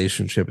that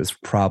relationship has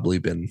probably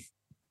been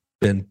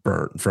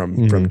burnt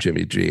from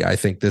Jimmy G. I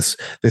think this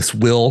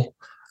will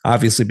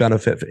obviously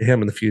benefit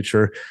him in the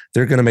future.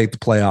 They're going to make the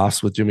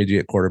playoffs with Jimmy G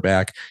at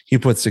quarterback. He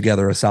puts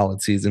together a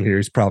solid season here.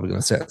 He's probably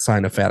going to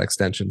sign a fat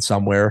extension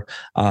somewhere.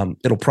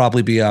 It'll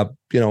probably be a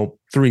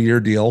 3-year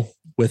deal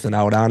with an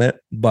out on it,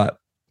 but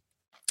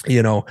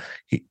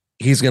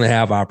he's going to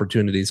have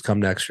opportunities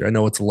come next year. I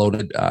know it's a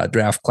loaded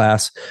draft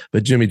class,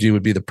 but Jimmy G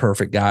would be the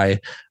perfect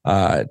guy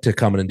to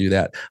come in and do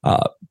that.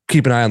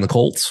 Keep an eye on the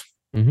Colts.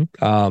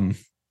 Mm-hmm.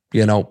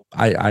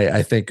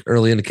 I think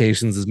early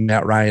indications is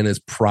Matt Ryan is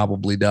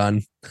probably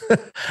done.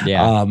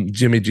 Yeah.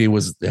 Jimmy G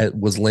was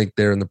linked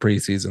there in the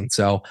preseason,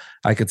 so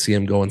I could see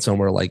him going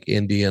somewhere like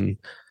Indy, and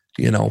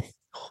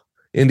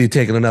Indy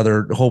taking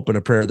another hope and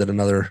a prayer that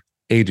another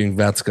aging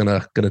vet's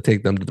gonna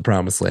take them to the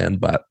promised land,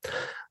 but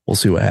we'll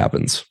see what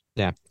happens.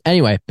 Yeah.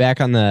 Anyway, back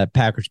on the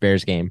Packers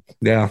Bears game.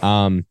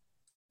 Yeah.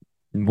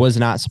 Was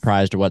not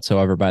surprised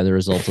whatsoever by the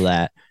result of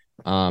that.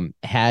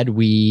 Had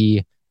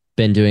we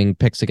been doing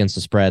picks against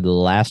the spread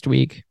last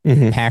week,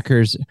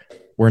 Packers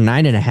were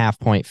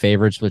 9.5-point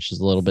favorites, which is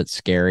a little bit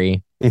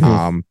scary.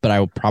 But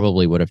I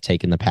probably would have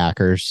taken the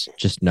Packers,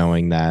 just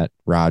knowing that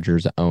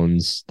Rodgers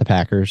owns the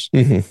Packers.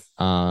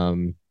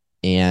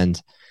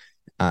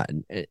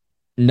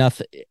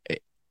 Nothing.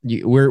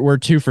 We're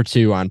 2 for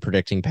 2 on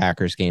predicting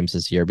Packers games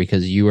this year,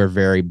 because you are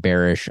very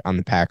bearish on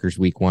the Packers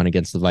week 1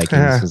 against the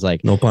Vikings. It's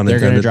like, no pun they're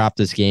intended. going to drop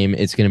this game.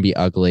 It's going to be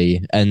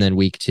ugly. And then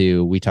week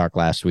 2, we talked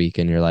last week,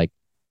 and you're like,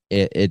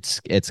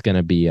 it's going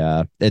to be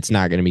it's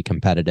not going to be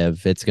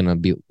competitive. It's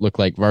going to look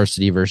like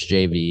varsity versus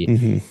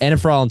JV. And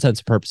for all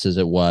intents and purposes,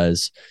 it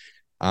was.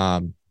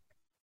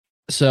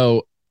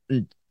 So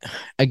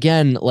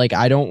again, like,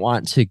 I don't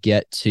want to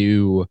get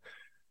too,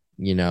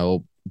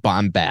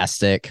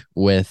 bombastic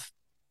with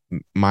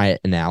my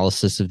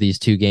analysis of these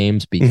two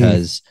games,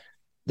 because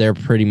they're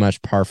pretty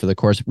much par for the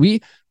course.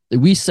 We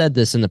said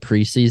this in the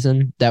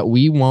preseason, that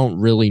we won't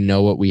really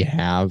know what we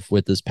have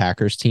with this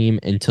Packers team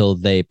until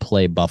they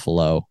play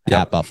Buffalo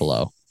at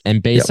Buffalo.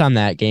 And based on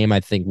that game, I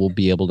think we'll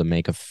be able to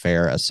make a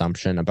fair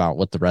assumption about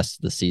what the rest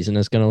of the season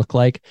is going to look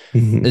like.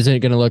 Is it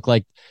going to look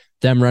like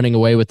them running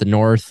away with the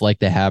North like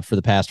they have for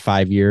the past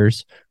 5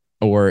 years?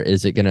 Or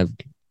is it going to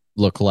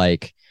look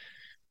like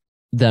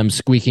them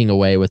squeaking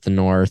away with the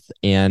North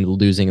and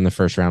losing in the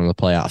first round of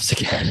the playoffs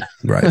again?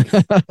 Right.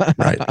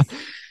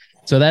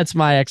 So that's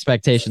my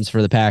expectations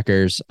for the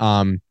Packers.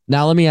 Now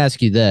let me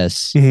ask you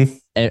this,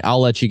 and I'll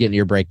let you get into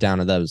your breakdown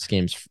of those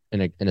games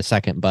in a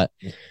second. But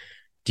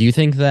do you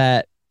think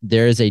that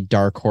there is a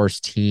dark horse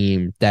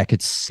team that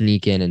could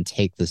sneak in and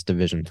take this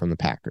division from the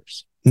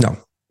Packers? No,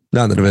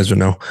 not in the division.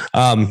 No.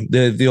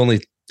 The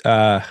only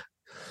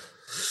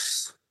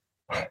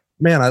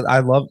man, I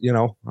love,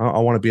 I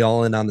want to be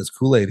all in on this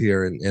Kool-Aid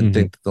here and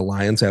think that the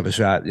Lions have a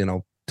shot,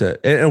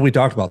 and we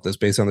talked about this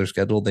based on their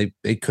schedule.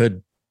 They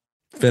could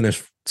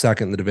finish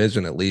second in the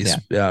division at least.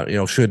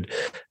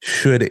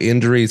 Should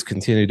injuries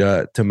continue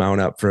to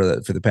mount up for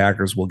the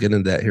Packers, we'll get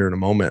into that here in a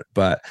moment.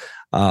 But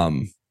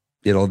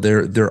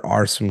there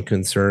are some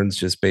concerns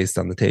just based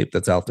on the tape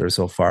that's out there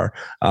so far.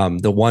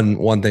 The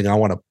one thing I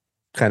want to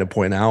kind of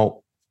point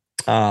out,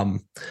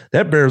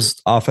 that Bears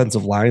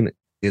offensive line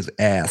is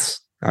ass.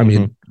 I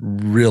mean,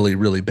 really,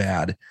 really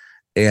bad.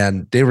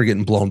 And they were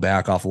getting blown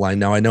back off the line.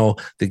 Now, I know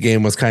the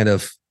game was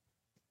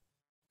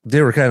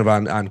they were kind of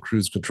on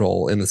cruise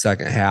control in the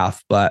second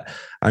half, but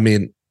I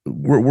mean,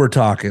 we're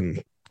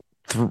talking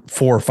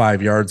 4 or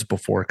 5 yards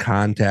before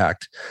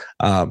contact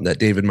that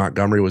David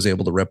Montgomery was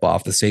able to rip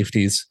off. The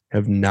safeties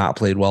have not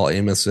played well,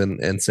 Amos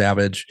and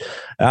Savage.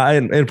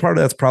 And part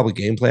of that's probably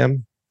game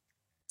plan.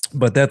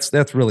 But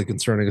that's really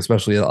concerning,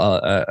 especially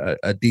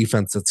a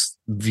defense that's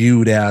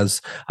viewed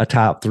as a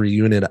top 3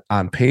 unit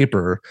on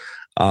paper,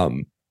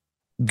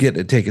 getting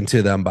it taken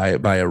to them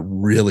by a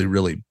really,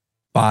 really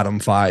bottom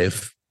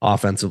 5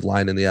 offensive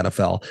line in the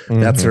NFL.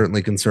 That's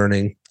certainly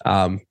concerning.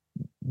 They're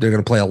going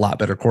to play a lot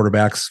better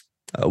quarterbacks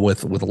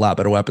with a lot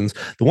better weapons.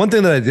 The one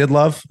thing that I did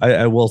love,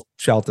 I will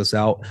shout this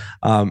out.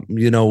 I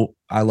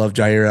love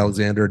Jair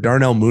Alexander.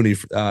 Darnell Mooney,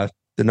 the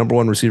number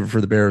 1 receiver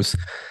for the Bears,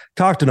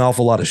 talked an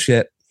awful lot of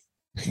shit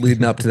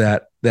leading up to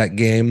that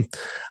game,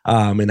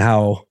 and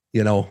how,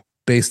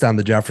 based on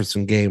the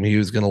Jefferson game, he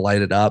was going to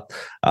light it up.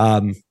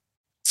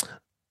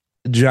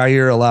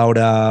 Jair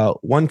allowed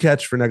 1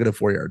 catch for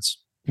 -4 yards.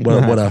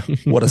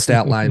 What a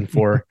stat line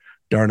for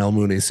Darnell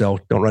Mooney. So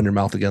don't run your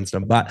mouth against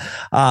him. But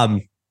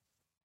and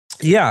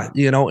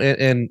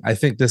I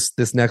think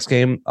this next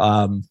game,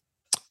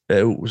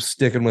 we're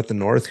sticking with the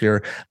North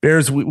here.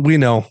 Bears, we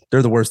know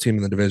they're the worst team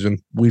in the division.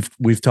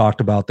 We've talked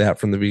about that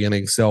from the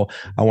beginning. So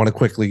I want to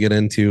quickly get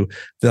into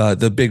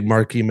the big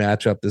marquee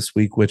matchup this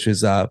week, which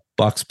is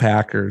Bucks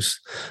Packers.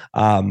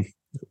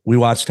 We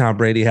watched Tom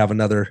Brady have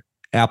another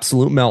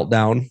absolute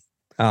meltdown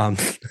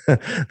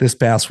this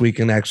past week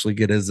and actually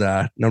get his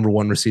number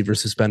 1 receiver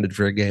suspended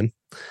for a game.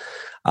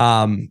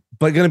 But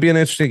going to be an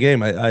interesting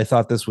game. I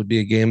thought this would be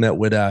a game that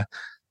would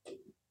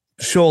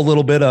show a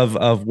little bit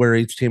of where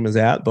each team is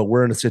at, but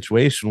we're in a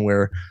situation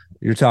where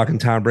you're talking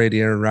Tom Brady,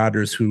 Aaron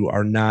Rodgers, who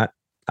are not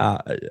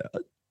in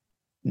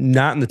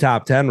the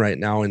top 10 right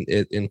now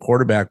in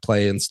quarterback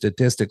play, and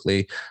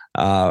statistically,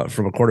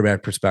 from a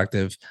quarterback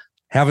perspective,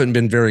 haven't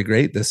been very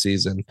great this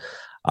season.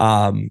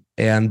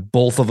 And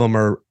both of them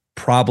are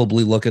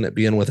probably looking at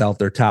being without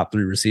their top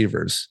 3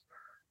 receivers.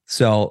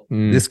 So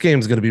this game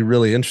is going to be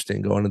really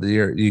interesting going into the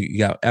year. You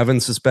got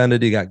Evans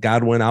suspended. You got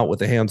Godwin out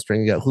with a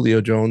hamstring. You got Julio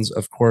Jones,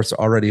 of course,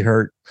 already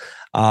hurt.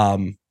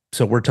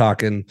 So we're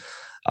talking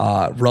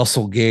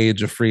Russell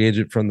Gage, a free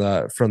agent from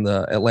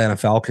the Atlanta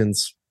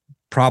Falcons,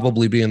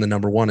 probably being the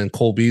number 1, and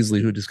Cole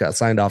Beasley, who just got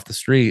signed off the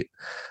street.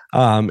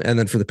 And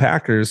then for the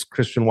Packers,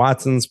 Christian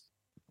Watson's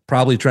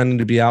probably trending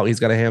to be out. He's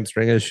got a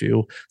hamstring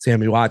issue.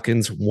 Sammy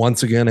Watkins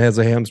once again has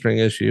a hamstring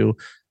issue.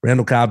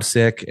 Randall Cobb's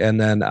sick, and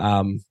then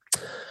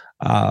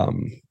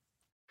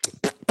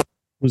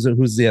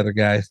who's the other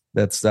guy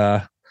that's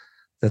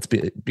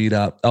beat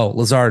up? Oh,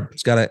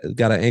 Lazard's got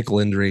an ankle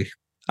injury.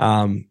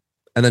 And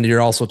then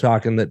you're also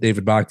talking that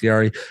David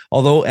Bakhtiari,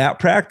 although at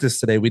practice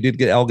today, we did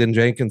get Elgin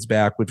Jenkins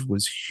back, which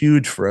was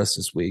huge for us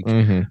this week.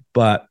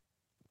 But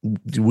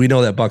we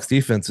know that Bucs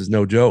defense is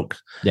no joke.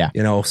 Yeah.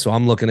 So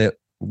I'm looking at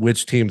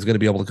which team's going to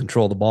be able to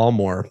control the ball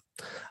more.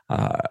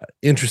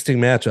 Interesting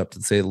matchup,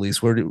 to say the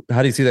least.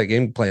 How do you see that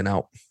game playing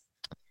out?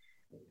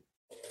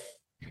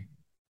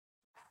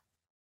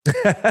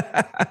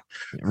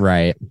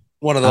 Right.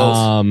 One of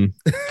those.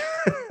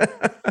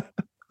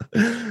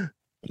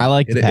 I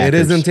like the Packers. It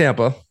is in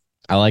Tampa.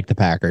 I like the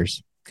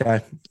Packers.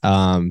 Okay.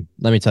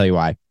 Let me tell you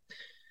why.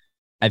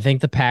 I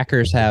think the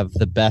Packers have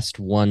the best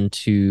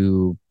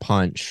 1-2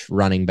 punch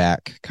running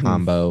back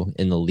combo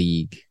in the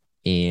league,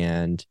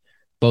 and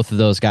both of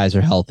those guys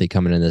are healthy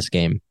coming in this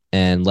game.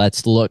 And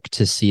let's look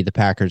to see the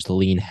Packers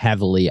lean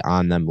heavily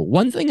on them. But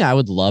one thing I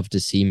would love to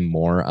see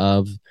more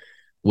of,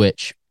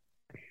 which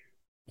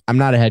I'm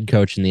not a head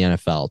coach in the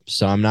NFL,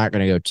 so I'm not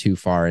going to go too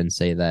far and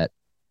say that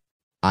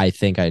I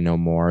think I know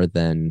more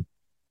than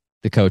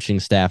the coaching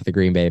staff, the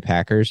Green Bay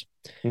Packers.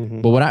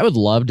 But what I would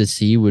love to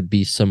see would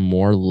be some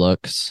more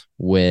looks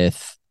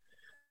with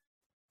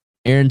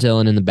Aaron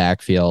Dillon in the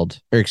backfield,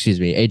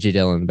 AJ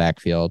Dillon in the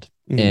backfield,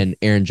 and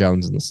Aaron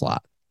Jones in the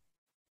slot.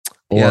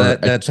 Or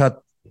that's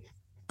how.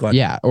 Go ahead.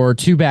 Yeah, or a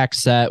 2-back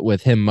set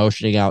with him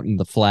motioning out in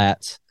the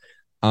flats.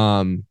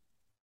 Aaron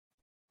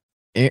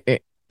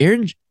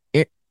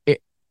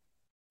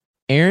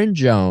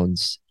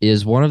Jones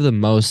is one of the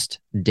most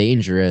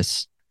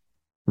dangerous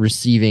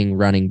receiving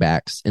running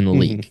backs in the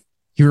league.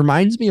 He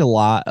reminds me a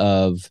lot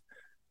of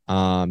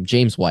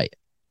James White,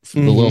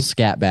 the little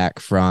scat back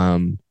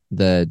from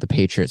the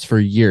Patriots for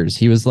years.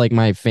 He was like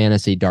my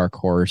fantasy dark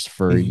horse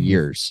for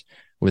years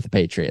with the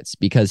Patriots,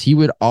 because he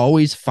would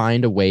always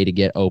find a way to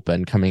get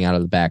open coming out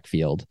of the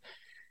backfield.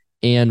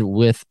 And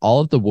with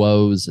all of the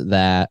woes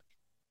that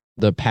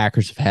the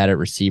Packers have had at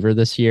receiver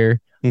this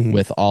year,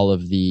 with all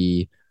of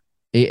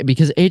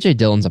because AJ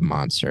Dillon's a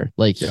monster.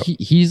 Like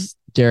he's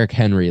Derrick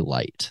Henry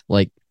light,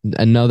 like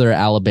another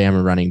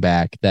Alabama running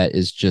back that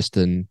is just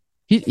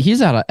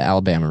he's out of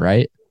Alabama,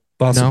 right?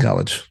 Boston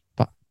College.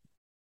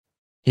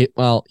 He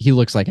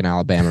looks like an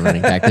Alabama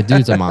running back. The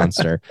dude's a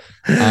monster.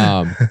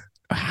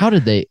 How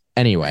did they?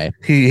 Anyway,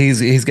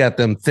 he's got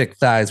them thick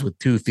thighs with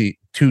two teeth.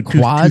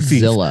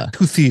 Quadzilla.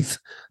 Two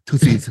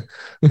teeth.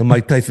 The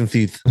Mike Tyson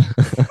teeth.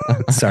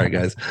 Sorry,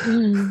 guys.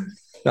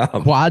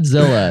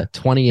 Quadzilla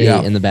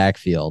 28 in the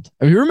backfield.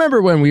 I mean,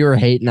 remember when we were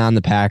hating on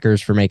the Packers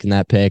for making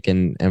that pick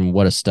and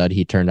what a stud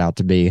he turned out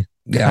to be?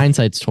 Yeah.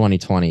 Hindsight's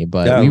 2020,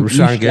 but we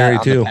Rashawn Gary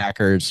too. The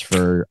Packers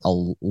for a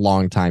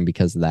long time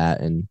because of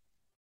that, and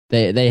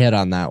they hit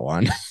on that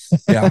one.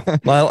 Yeah,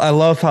 well, I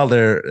love how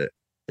they're.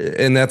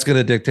 And that's going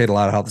to dictate a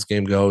lot of how this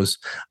game goes,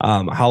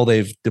 how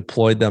they've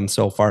deployed them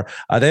so far.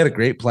 They had a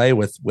great play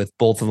with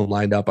both of them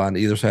lined up on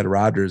either side of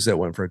Rodgers that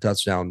went for a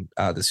touchdown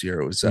this year.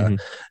 It was a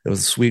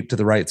sweep to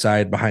the right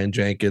side behind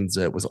Jenkins.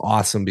 It was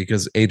awesome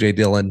because AJ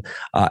Dillon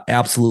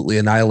absolutely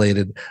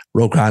annihilated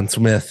Roquan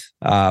Smith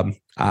on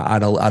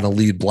a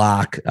lead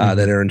block that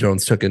Aaron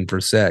Jones took in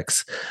for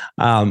 6.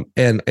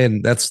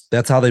 And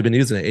that's how they've been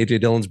using it.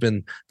 AJ Dillon's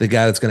been the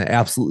guy that's going to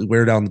absolutely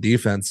wear down the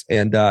defense.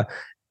 And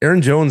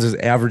Aaron Jones is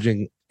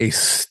averaging a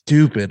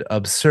stupid,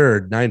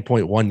 absurd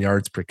 9.1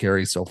 yards per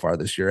carry so far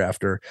this year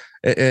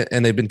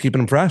and they've been keeping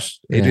him fresh.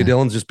 AJ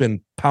Dillon's just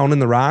been pounding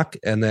the rock,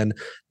 and then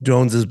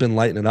Jones has been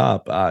lighting it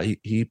up.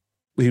 He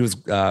was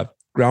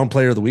ground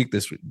player of the week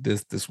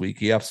this week.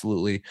 He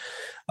absolutely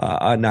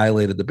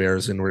annihilated the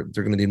Bears, and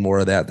they're going to need more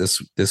of that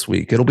this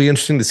week. It'll be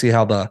interesting to see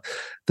how the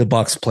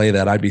Bucs play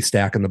that. I'd be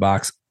stacking the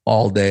box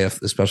all day,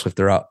 especially if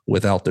they're up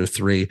without their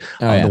 3.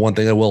 The one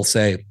thing I will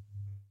say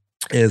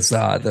is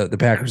the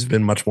Packers have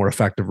been much more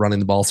effective running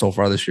the ball so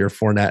far this year.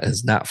 Fournette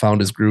has not found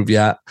his groove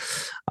yet.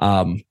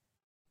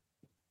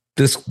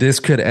 This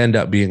could end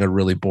up being a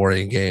really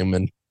boring game,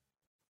 and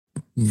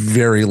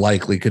very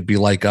likely could be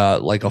like a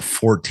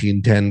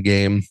 14-10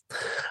 game,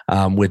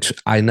 which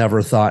I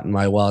never thought in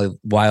my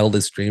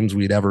wildest dreams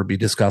we'd ever be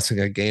discussing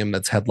a game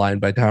that's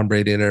headlined by Tom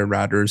Brady and Aaron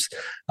Rodgers,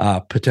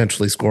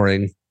 potentially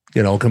scoring,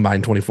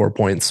 combined 24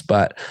 points.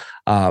 But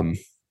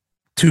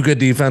two good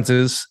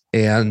defenses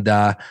and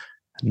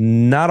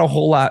not a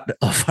whole lot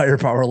of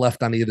firepower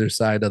left on either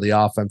side of the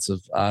offensive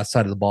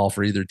side of the ball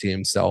for either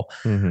team. So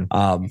it's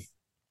going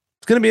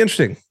to be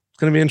interesting. It's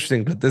going to be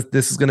interesting, but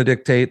this is going to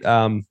dictate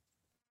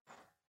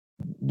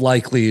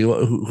likely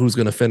who's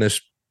going to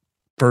finish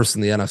first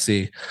in the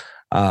NFC.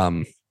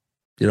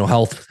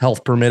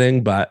 Health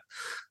permitting, but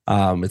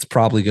it's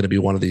probably going to be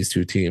one of these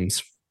two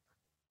teams.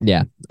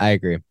 Yeah, I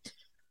agree.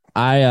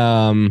 I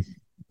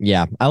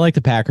like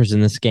the Packers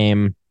in this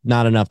game.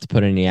 Not enough to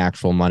put any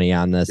actual money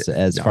on this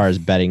as far as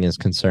betting is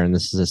concerned.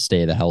 This is a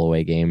stay the hell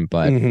away game,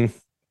 but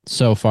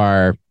so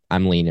far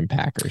I'm leaning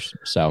Packers.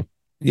 So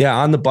yeah,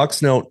 on the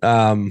Bucks note,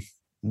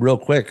 real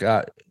quick,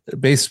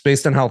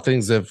 based on how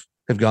things have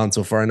gone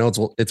so far. I know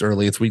it's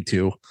early, it's week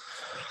 2.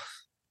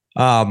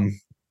 But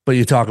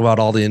you talk about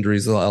all the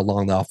injuries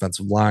along the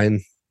offensive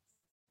line,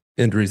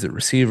 injuries at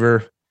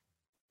receiver,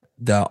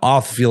 the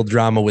off-field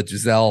drama with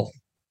Giselle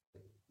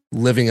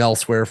living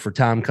elsewhere for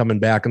Tom coming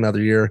back another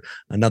year,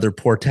 another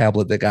poor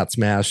tablet that got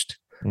smashed.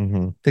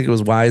 Think it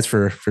was wise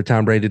for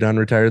Tom Brady to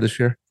unretire this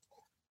year?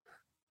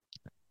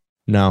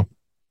 No.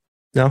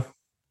 I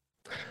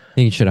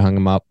think you should have hung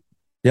him up.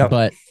 Yeah.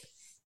 But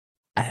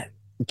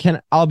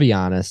I'll be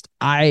honest,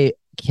 I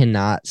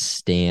cannot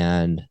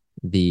stand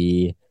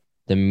the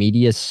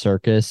media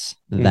circus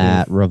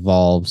that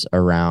revolves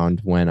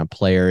around when a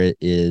player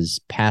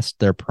is past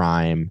their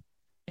prime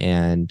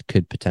and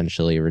could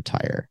potentially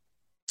retire.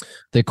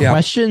 The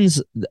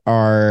questions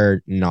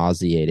are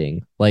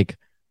nauseating. Like,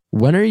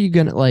 when are you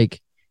gonna,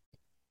 like,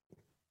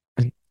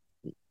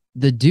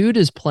 the dude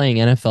is playing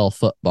NFL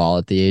football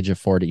at the age of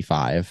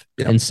 45.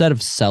 Instead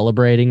of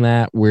celebrating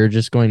that, we're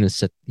just going to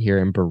sit here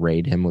and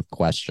berate him with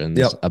questions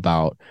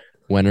about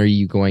when are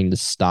you going to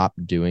stop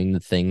doing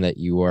the thing that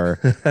you are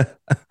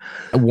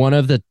one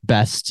of the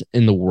best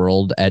in the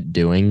world at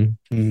doing.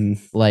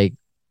 Like,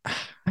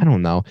 I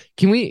don't know.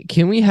 Can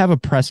we have a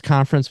press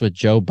conference with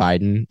Joe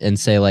Biden and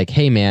say, like,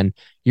 hey man,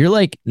 you're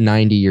like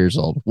 90 years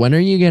old. When are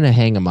you going to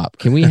hang him up?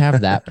 Can we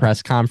have that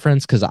press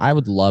conference? Because I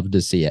would love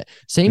to see it.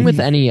 Same with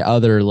any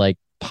other like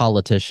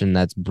politician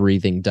that's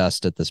breathing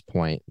dust at this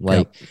point.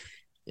 Like,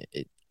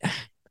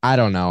 I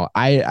don't know.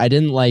 I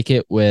didn't like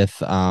it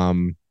with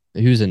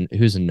who's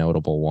a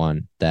notable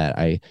one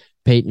that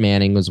Peyton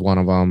Manning was one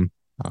of them.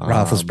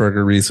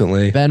 Roethlisberger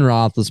recently. Ben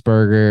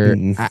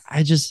Roethlisberger.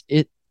 I just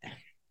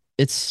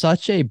it's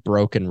such a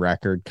broken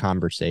record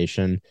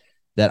conversation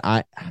that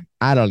I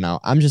don't know.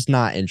 I'm just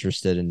not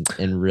interested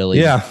in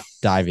really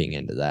diving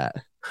into that.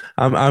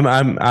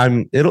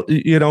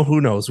 It'll who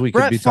knows? We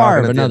Brett could be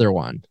talking another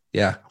one.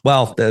 Yeah.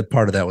 Well,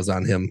 part of that was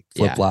on him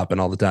flip-flopping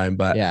all the time,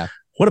 but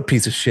what a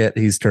piece of shit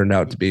he's turned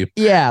out to be.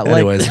 Yeah.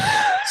 Anyways,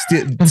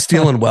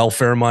 stealing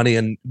welfare money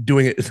and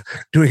doing it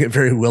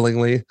very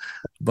willingly.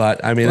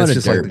 But I mean, it's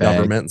just like the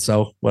government.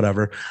 So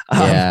whatever.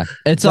 Yeah.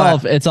 It's all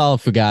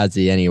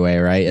Fugazi anyway,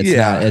 right?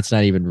 It's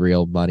not even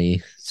real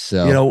money.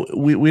 So,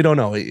 we don't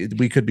know.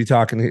 We could be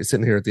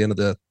sitting here at the end of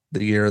the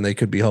year and they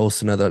could be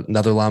hosting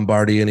another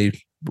Lombardi and he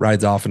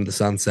rides off into the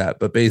sunset.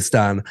 But based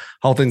on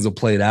how things have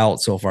played out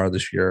so far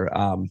this year,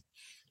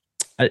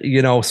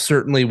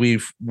 certainly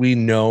we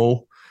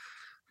know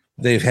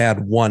they've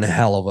had one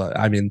hell of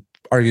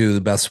arguably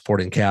the best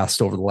supporting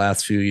cast over the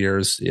last few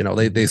years.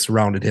 They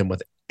surrounded him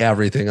with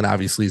everything and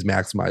obviously he's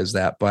maximized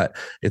that, but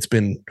it's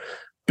been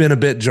a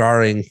bit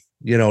jarring,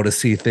 to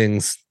see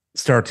things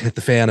start to hit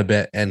the fan a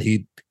bit. And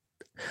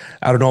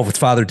I don't know if it's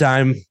father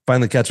time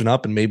finally catching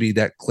up and maybe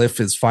that cliff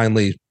has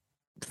finally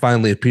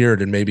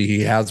appeared and maybe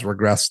he has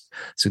regressed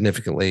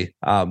significantly.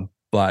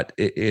 But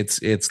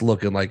it's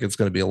looking like it's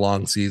going to be a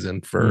long season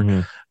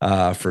for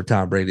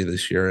Tom Brady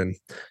this year. And,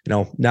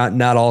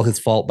 not all his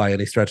fault by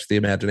any stretch of the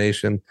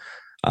imagination.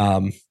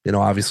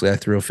 Obviously I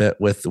threw a fit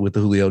with the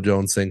Julio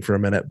Jones thing for a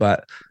minute,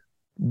 but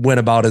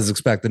went about as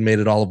expected, made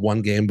it all of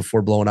one game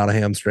before blowing out a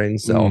hamstring.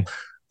 So,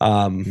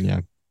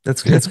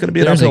 it's going to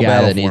be an uphill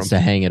battle that needs to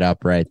hang it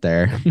up right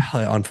there.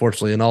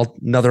 Unfortunately,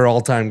 another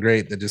all-time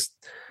great that just,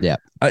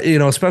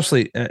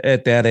 especially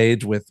at that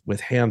age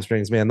with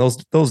hamstrings, man,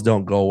 those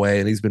don't go away.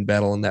 And he's been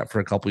battling that for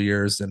a couple of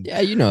years. And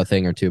a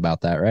thing or two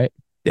about that, right?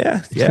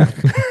 Yeah.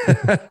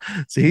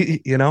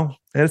 See,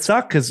 it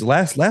sucked because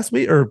last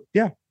week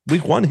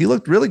week 1, he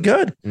looked really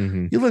good.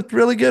 He looked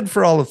really good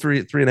for all of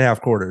three and a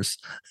half quarters.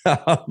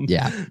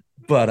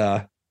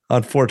 But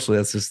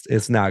unfortunately,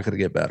 it's not going to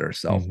get better.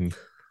 So.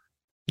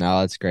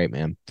 No, that's great,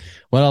 man.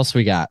 What else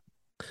we got?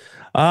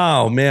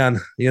 Oh man,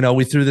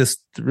 we threw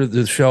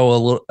the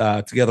show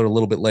together a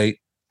little bit late.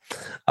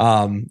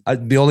 I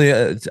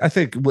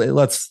think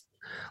let's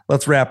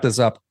wrap this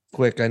up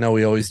quick. I know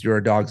we always do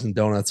our dogs and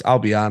donuts. I'll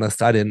be honest,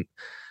 there's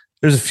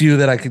a few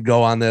that I could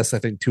go on this. I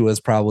think Tua is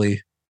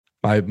probably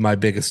my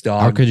biggest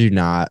How dog could you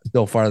not?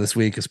 so far this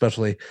week,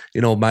 especially,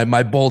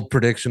 my bold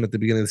prediction at the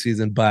beginning of the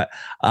season. But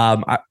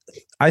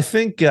I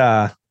think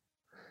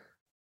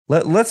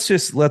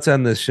let's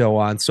end this show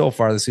on so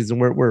far this season.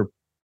 We're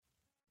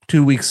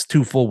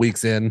 2 full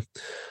weeks in.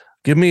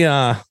 Give me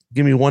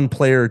one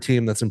player or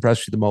team that's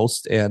impressed you the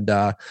most, and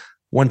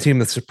one team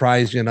that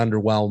surprised you and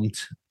underwhelmed,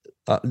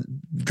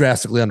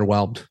 drastically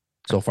underwhelmed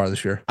so far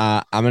this year.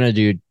 I'm gonna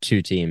do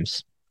two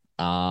teams.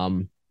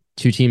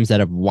 Two teams that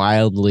have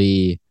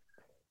wildly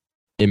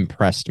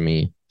impressed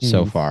me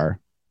so far.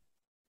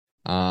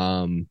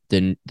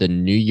 The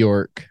New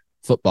York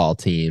football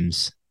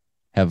teams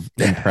have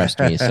impressed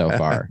me so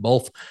far.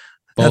 Both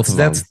of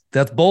them.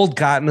 That's bold,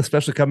 Cotton,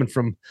 especially coming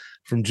from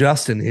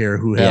Justin here,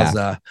 who has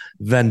a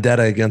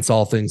vendetta against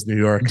all things New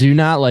York. Do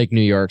not like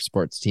New York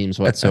sports teams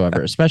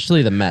whatsoever,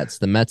 especially the Mets.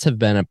 The Mets have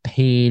been a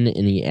pain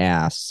in the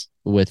ass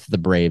with the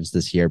Braves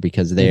this year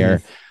because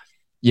they're,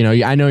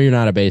 I know you're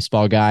not a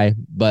baseball guy,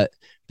 but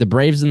the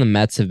Braves and the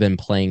Mets have been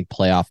playing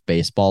playoff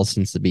baseball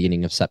since the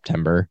beginning of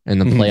September, and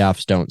the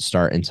playoffs don't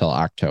start until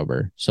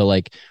October. So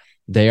like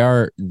they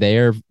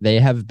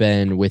have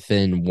been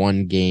within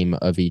one game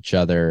of each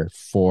other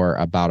for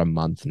about a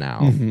month now,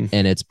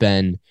 and it's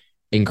been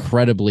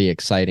incredibly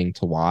exciting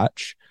to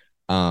watch.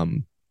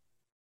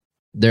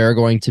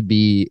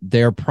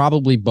 They're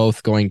probably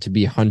both going to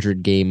be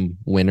 100-game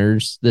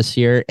winners this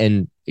year,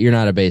 and you're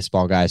not a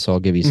baseball guy, so I'll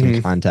give you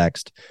some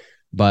context.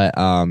 But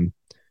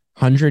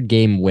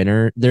 100-game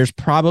winner, there's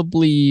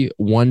probably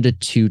 1 to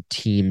 2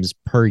 teams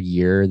per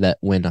year that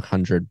win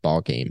 100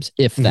 ball games,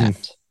 if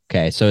that.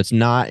 Okay, so it's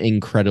not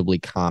incredibly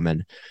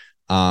common.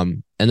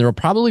 And there will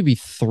probably be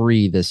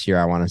 3 this year,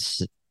 I want to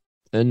say,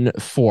 and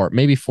 4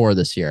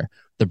 this year.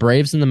 The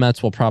Braves and the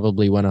Mets will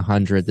probably win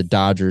 100. The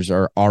Dodgers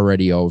are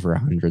already over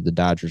 100. The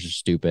Dodgers are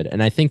stupid.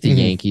 And I think the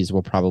Yankees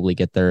will probably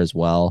get there as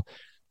well,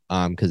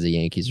 because the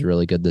Yankees are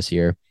really good this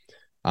year.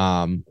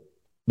 But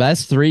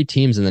that's 3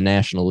 teams in the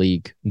National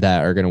League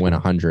that are going to win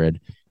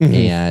 100.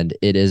 And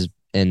the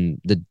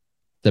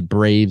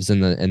Braves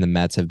and the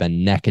Mets have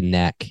been neck and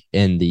neck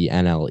in the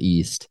NL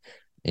East.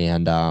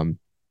 And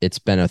it's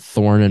been a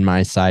thorn in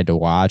my side to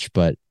watch,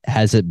 but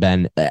has it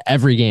been,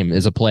 every game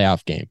is a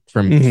playoff game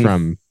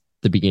from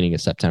the beginning of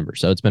September.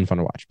 So it's been fun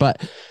to watch.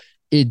 But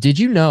did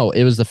you know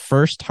it was the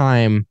first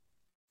time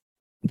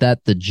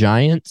that the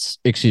Jets,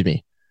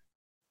 the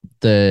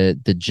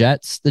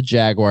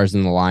Jaguars,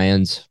 and the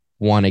Lions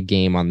won a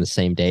game on the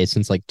same day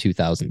since like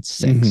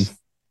 2006?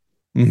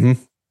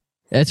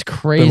 That's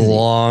crazy. Been a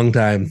long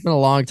time. It's been a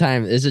long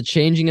time. It's a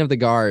changing of the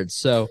guards.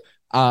 So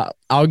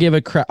I'll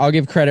give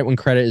credit when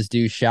credit is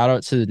due. Shout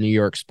out to the New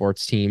York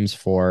sports teams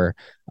for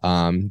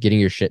getting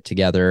your shit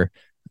together.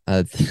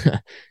 It's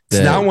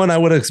not one I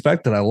would have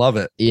expected. I love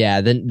it.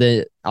 Yeah,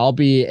 I'll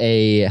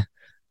be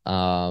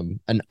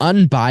an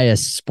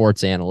unbiased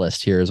sports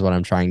analyst here is what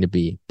I'm trying to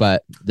be.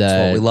 But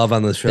that's what we love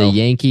on this show. The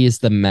Yankees,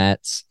 the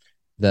Mets,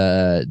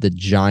 the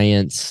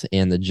Giants,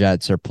 and the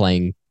Jets are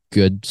playing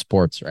good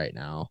sports right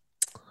now.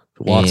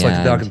 Walks like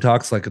a duck and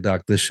talks like a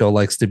duck. This show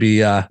likes to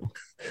be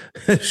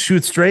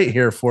shoot straight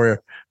here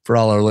for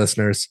all our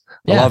listeners.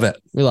 I love it.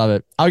 We love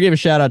it. I'll give a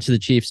shout out to the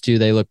Chiefs too.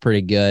 They look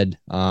pretty good.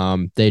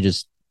 They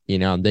just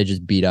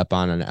beat up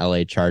on an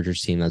LA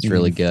Chargers team that's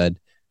really good.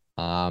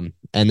 And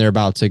they're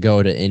about to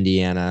go to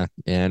Indiana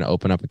and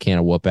open up a can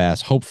of whoop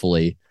ass,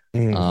 hopefully.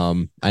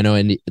 I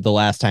know the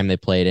last time they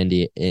played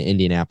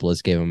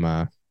Indianapolis gave them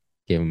a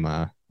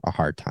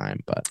hard time,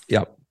 but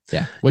yeah.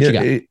 What you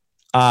got?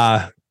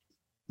 I'll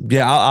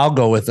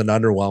go with an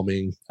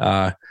underwhelming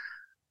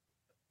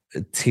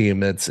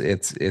team. It's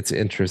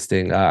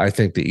interesting. I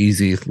think the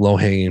easy low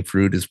hanging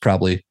fruit is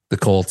probably the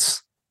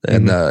Colts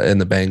and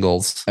the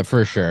Bengals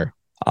for sure.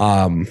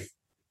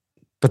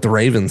 But the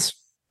Ravens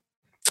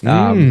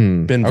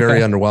been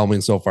very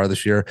underwhelming so far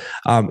this year.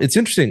 It's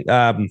interesting.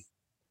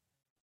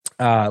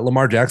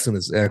 Lamar Jackson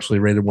is actually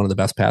rated one of the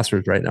best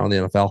passers right now in the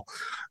NFL.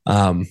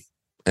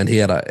 And he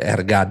had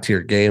a god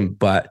tier game,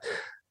 but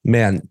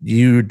man,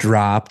 you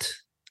dropped.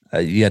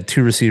 You had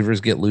 2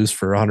 receivers get loose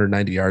for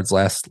 190 yards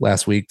last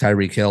week.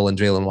 Tyreek Hill and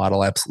Jalen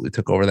Waddle absolutely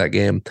took over that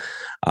game.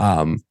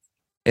 And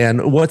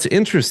what's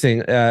interesting,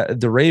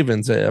 the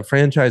Ravens, a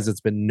franchise that's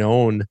been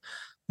known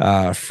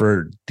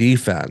for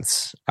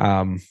defense.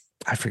 I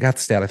forgot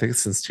the stat. I think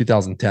it's since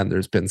 2010.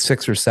 There's been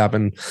 6 or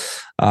 7.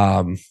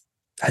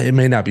 It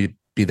may not be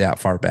that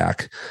far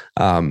back,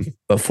 but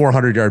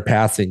 400-yard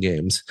passing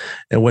games.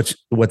 And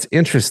what's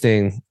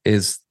interesting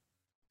is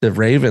the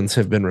Ravens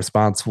have been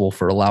responsible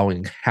for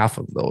allowing half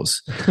of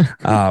those.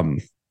 And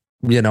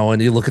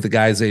you look at the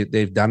guys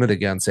they've done it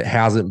against. It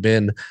hasn't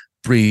been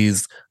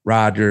Breeze,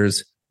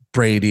 Rodgers,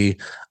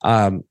 Brady.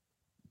 2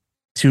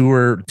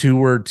 were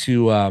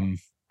to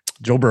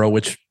Joe Burrow,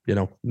 which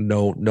no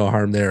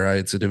harm there. Right?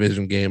 It's a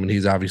division game, and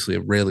he's obviously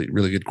a really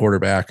really good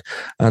quarterback.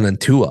 And then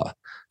Tua,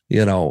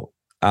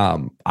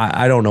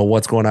 I don't know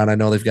what's going on. I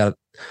know they've got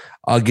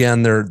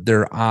again.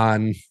 They're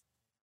on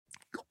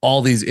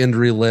all these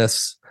injury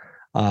lists.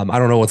 I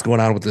don't know what's going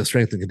on with the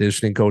strength and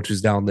conditioning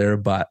coaches down there,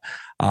 but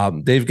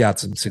they've got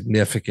some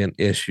significant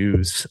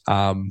issues.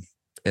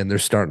 they're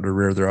starting to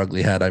rear their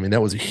ugly head. I mean,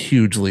 that was a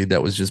huge lead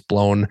that was just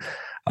blown.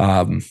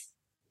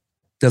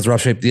 That's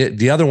rough shape.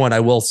 The other one I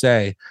will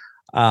say,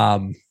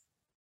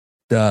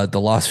 the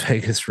Las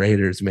Vegas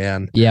Raiders,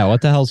 man. Yeah,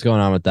 what the hell's going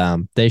on with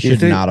them? They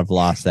should not have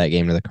lost that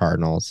game to the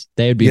Cardinals.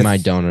 They would be my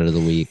donut of the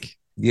week.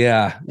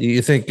 Yeah,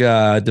 you think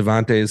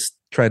Devontae's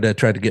tried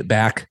to get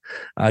back?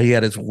 He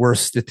had his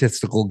worst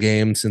statistical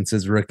game since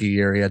his rookie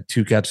year. He had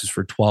 2 catches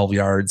for 12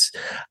 yards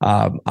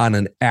on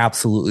an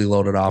absolutely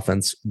loaded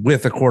offense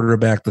with a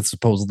quarterback that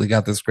supposedly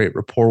got this great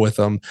rapport with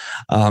him.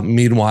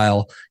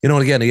 Meanwhile, and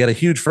again, he had a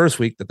huge first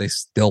week that they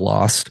still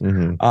lost.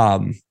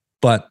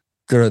 But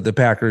the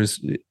Packers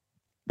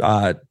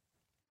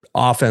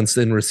offense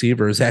and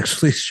receivers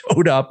actually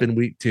showed up in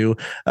week 2,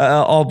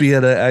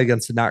 albeit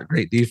against a not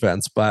great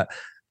defense, but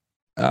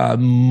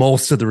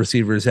most of the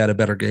receivers had a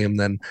better game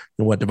than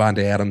what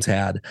Devontae Adams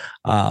had.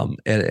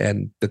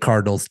 And the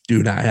Cardinals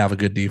do not have a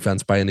good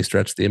defense by any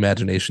stretch of the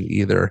imagination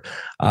either.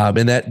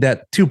 And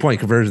that 2-point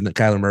conversion that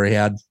Kyler Murray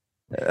had,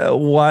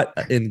 what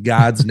in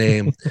God's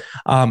name?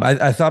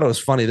 I thought it was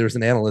funny. There was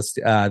an analyst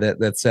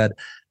that said,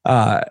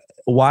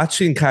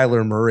 watching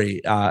Kyler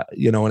Murray,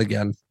 and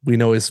again, we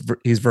know he's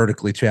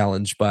vertically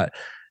challenged, but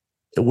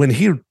when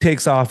he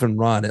takes off and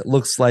run, it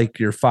looks like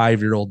your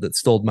 5-year-old that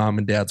stole mom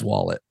and dad's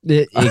wallet.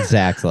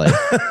 Exactly.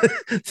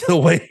 The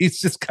way he's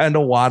just kind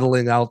of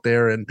waddling out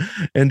there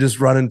and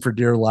just running for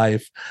dear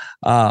life.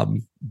 But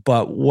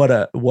what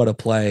a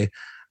play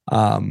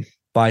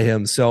by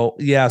him. So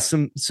yeah,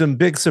 some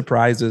big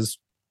surprises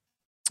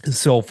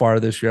so far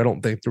this year. I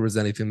don't think there was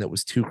anything that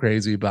was too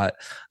crazy, but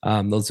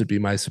those would be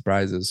my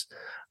surprises.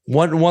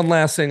 One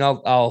last thing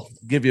I'll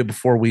give you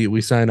before we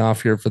sign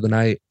off here for the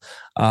night.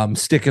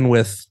 Sticking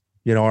with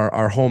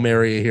our home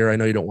area here. I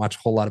know you don't watch a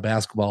whole lot of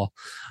basketball.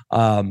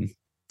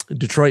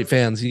 Detroit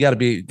fans, you got to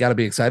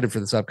be excited for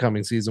this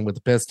upcoming season with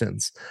the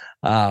Pistons.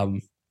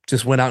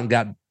 Just went out and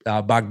got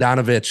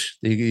Bogdanovich.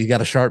 You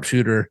got a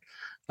sharpshooter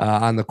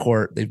on the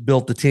court. They've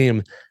built the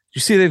team.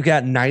 You see, they've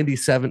got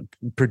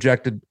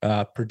projected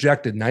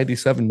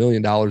 $97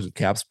 million of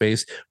cap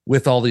space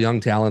with all the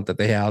young talent that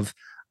they have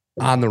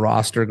on the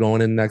roster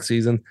going in next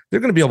season. They're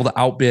going to be able to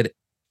outbid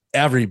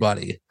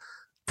everybody,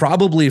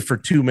 probably for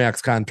 2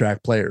 max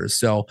contract players.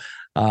 So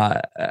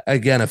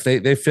again, if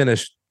they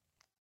finish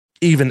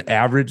even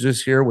average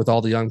this year with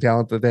all the young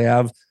talent that they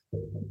have,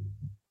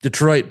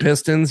 Detroit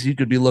Pistons, you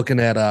could be looking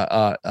at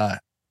a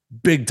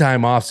big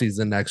time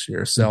offseason next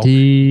year. So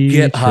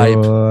get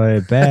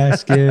hype.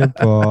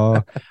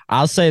 Basketball.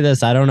 I'll say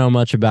this. I don't know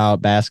much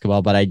about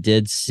basketball, but I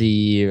did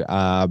see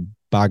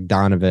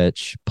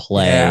Bogdanovich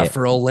play. Yeah,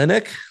 for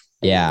Olynyk.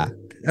 Yeah.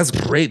 That's a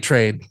great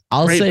trade.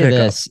 I'll say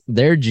this.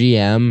 Their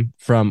GM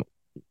from,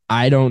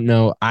 I don't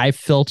know. I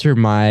filter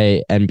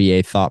my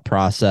NBA thought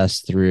process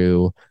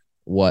through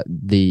what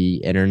the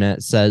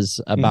internet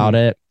says about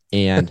it.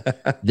 And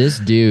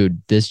this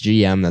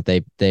GM that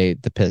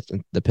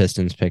the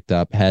Pistons picked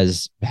up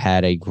has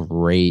had a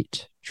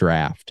great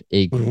draft,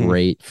 a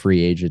great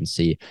free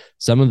agency.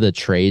 Some of the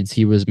trades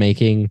he was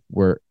making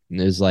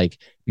is like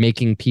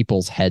making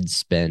people's heads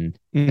spin.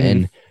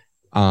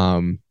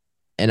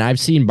 And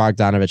I've seen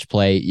Bogdanovich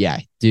play. Yeah,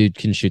 dude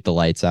can shoot the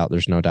lights out.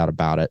 There's no doubt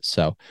about it.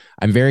 So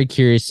I'm very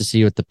curious to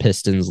see what the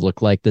Pistons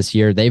look like this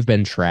year. They've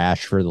been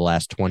trash for the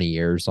last 20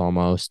 years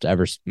almost.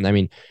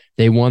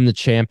 They won the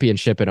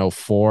championship in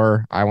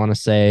 2004, I want to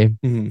say.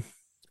 And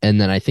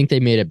then I think they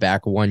made it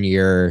back 1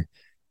 year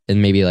in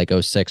maybe like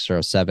 2006 or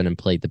 2007 and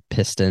played the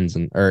Pistons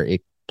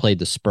played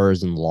the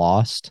Spurs and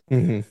lost,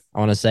 I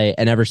want to say.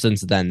 And ever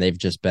since then, they've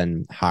just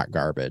been hot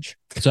garbage.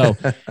 So,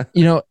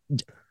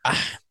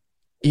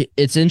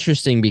 it's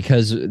interesting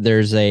because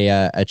there's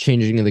a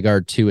changing of the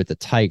guard too at the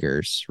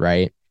Tigers,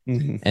 right?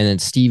 And then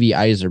Stevie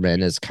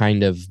Yzerman is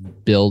kind of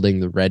building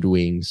the Red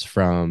Wings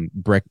from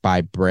brick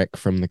by brick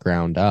from the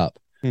ground up.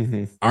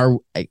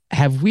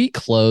 Have we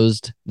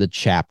closed the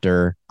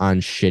chapter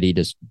on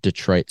shitty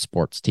Detroit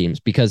sports teams?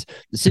 Because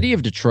the city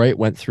of Detroit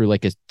went through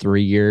like a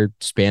 3-year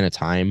span of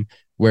time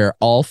where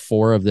all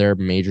 4 of their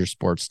major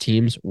sports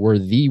teams were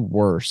the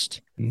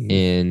worst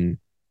in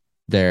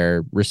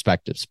their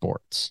respective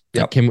sports.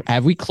 Yep.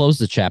 Have we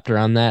closed the chapter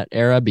on that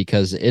era?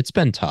 Because it's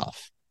been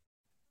tough.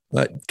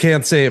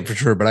 Can't say it for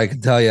sure, but I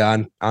can tell you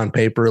on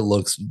paper it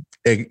looks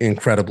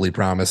incredibly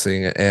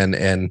promising. And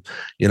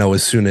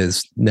as soon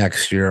as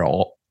next year,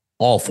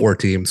 all 4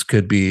 teams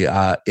could be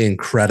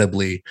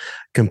incredibly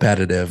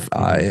competitive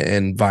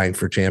and vying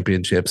for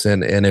championships.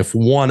 And if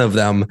one of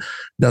them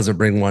doesn't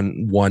bring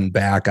one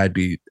back, I'd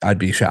be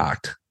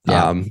shocked.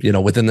 Yeah.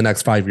 Within the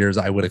next 5 years,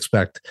 I would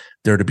expect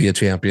there to be a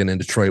champion in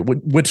Detroit.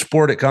 Which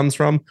sport it comes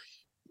from,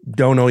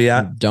 don't know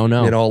yet. Don't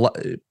know.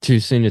 Too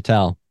soon to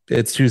tell.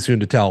 It's too soon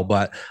to tell,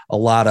 but a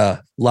lot of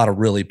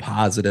really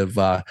positive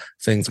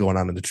things going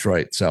on in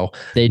Detroit. So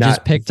they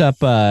just picked up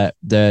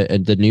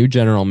the new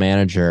general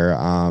manager.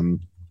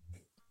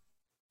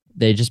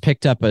 They just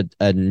picked up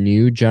a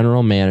new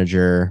general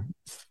manager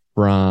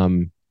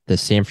from the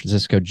San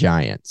Francisco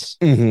Giants,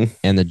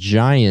 and the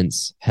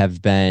Giants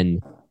have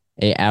been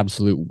a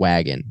absolute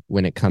wagon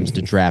when it comes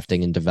to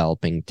drafting and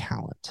developing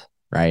talent,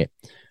 right?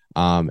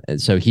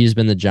 And so he's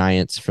been the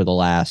Giants for the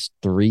last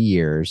 3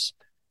 years.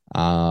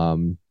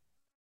 I'm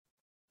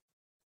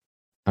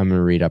going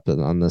to read up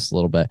on this a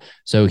little bit.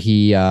 So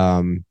he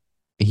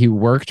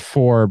worked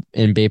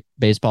in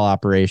baseball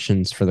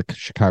operations for the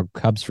Chicago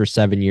Cubs for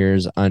 7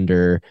 years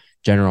under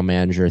general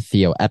manager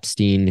Theo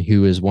Epstein,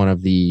 who is one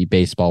of the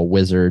baseball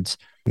wizards.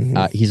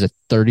 He's a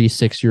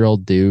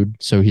 36-year-old dude,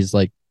 so he's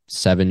like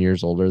 7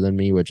 years older than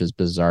me, which is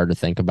bizarre to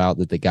think about,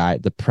 that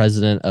the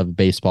president of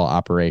baseball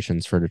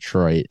operations for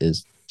Detroit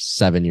is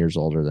 7 years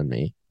older than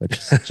me, which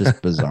is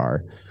just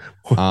bizarre.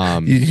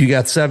 You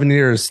got 7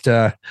 years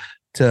to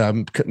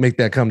make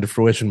that come to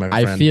fruition, my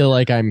friend. I feel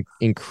like I'm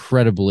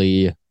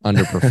incredibly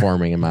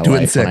underperforming in my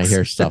life when I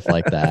hear stuff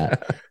like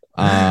that.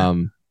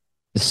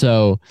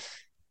 So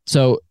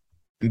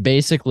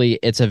basically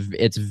it's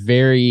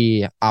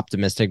very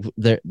optimistic.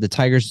 The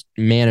Tigers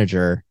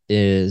manager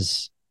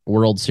is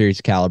World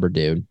Series caliber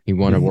dude. He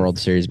won a World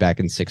Series back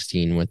in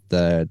 2016 with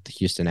the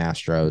Houston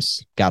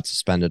Astros, got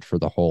suspended for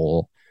the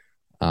whole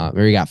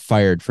or he got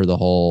fired for the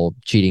whole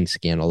cheating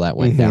scandal that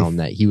went down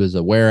that he was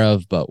aware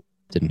of but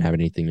didn't have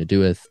anything to do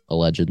with,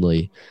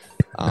 allegedly.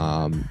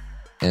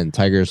 And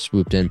Tigers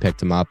swooped in,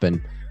 picked him up, and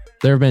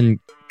there have been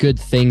good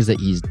things that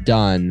he's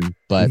done,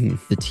 but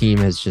the team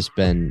has just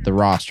been, the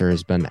roster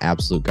has been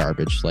absolute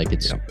garbage. Like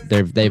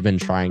they've been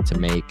trying to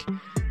make,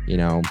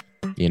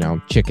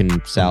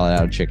 chicken salad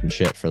out of chicken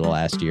shit for the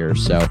last year.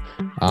 So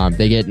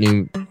they get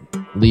new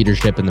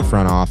leadership in the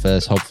front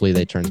office. Hopefully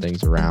they turn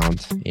things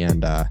around.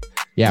 And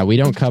we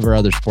don't cover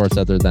other sports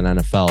other than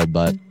NFL,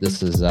 but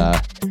this is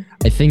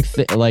I think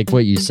like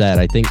what you said,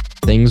 I think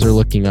things are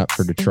looking up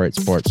for Detroit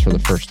sports for the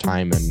first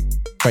time in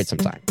quite some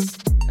time.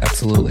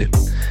 Absolutely.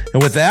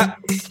 And with that,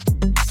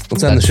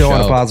 let's end the show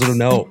on a positive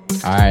note.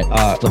 All right.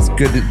 It's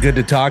good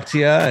to talk to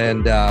you,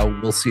 and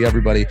we'll see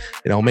everybody.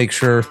 Make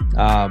sure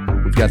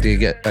we've got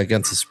the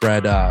Against the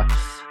Spread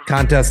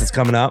contest that's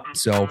coming up,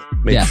 so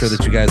make sure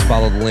that you guys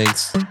follow the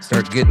links,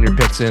 start getting your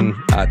picks in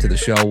to the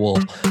show. We'll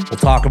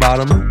talk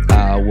about them.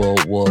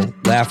 We'll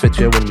laugh at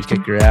you when we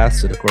kick your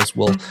ass, and of course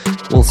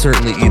we'll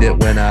certainly eat it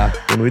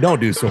when we don't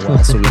do so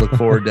well. So we look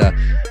forward to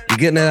you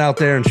getting it out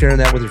there and sharing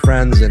that with your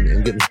friends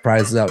and getting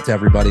prizes out to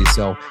everybody.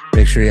 So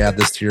make sure you add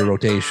this to your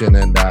rotation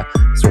and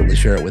certainly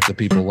share it with the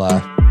people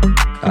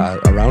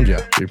around you.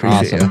 We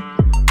appreciate you.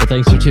 Well,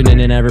 thanks for tuning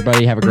in,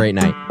 everybody. Have a great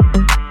night.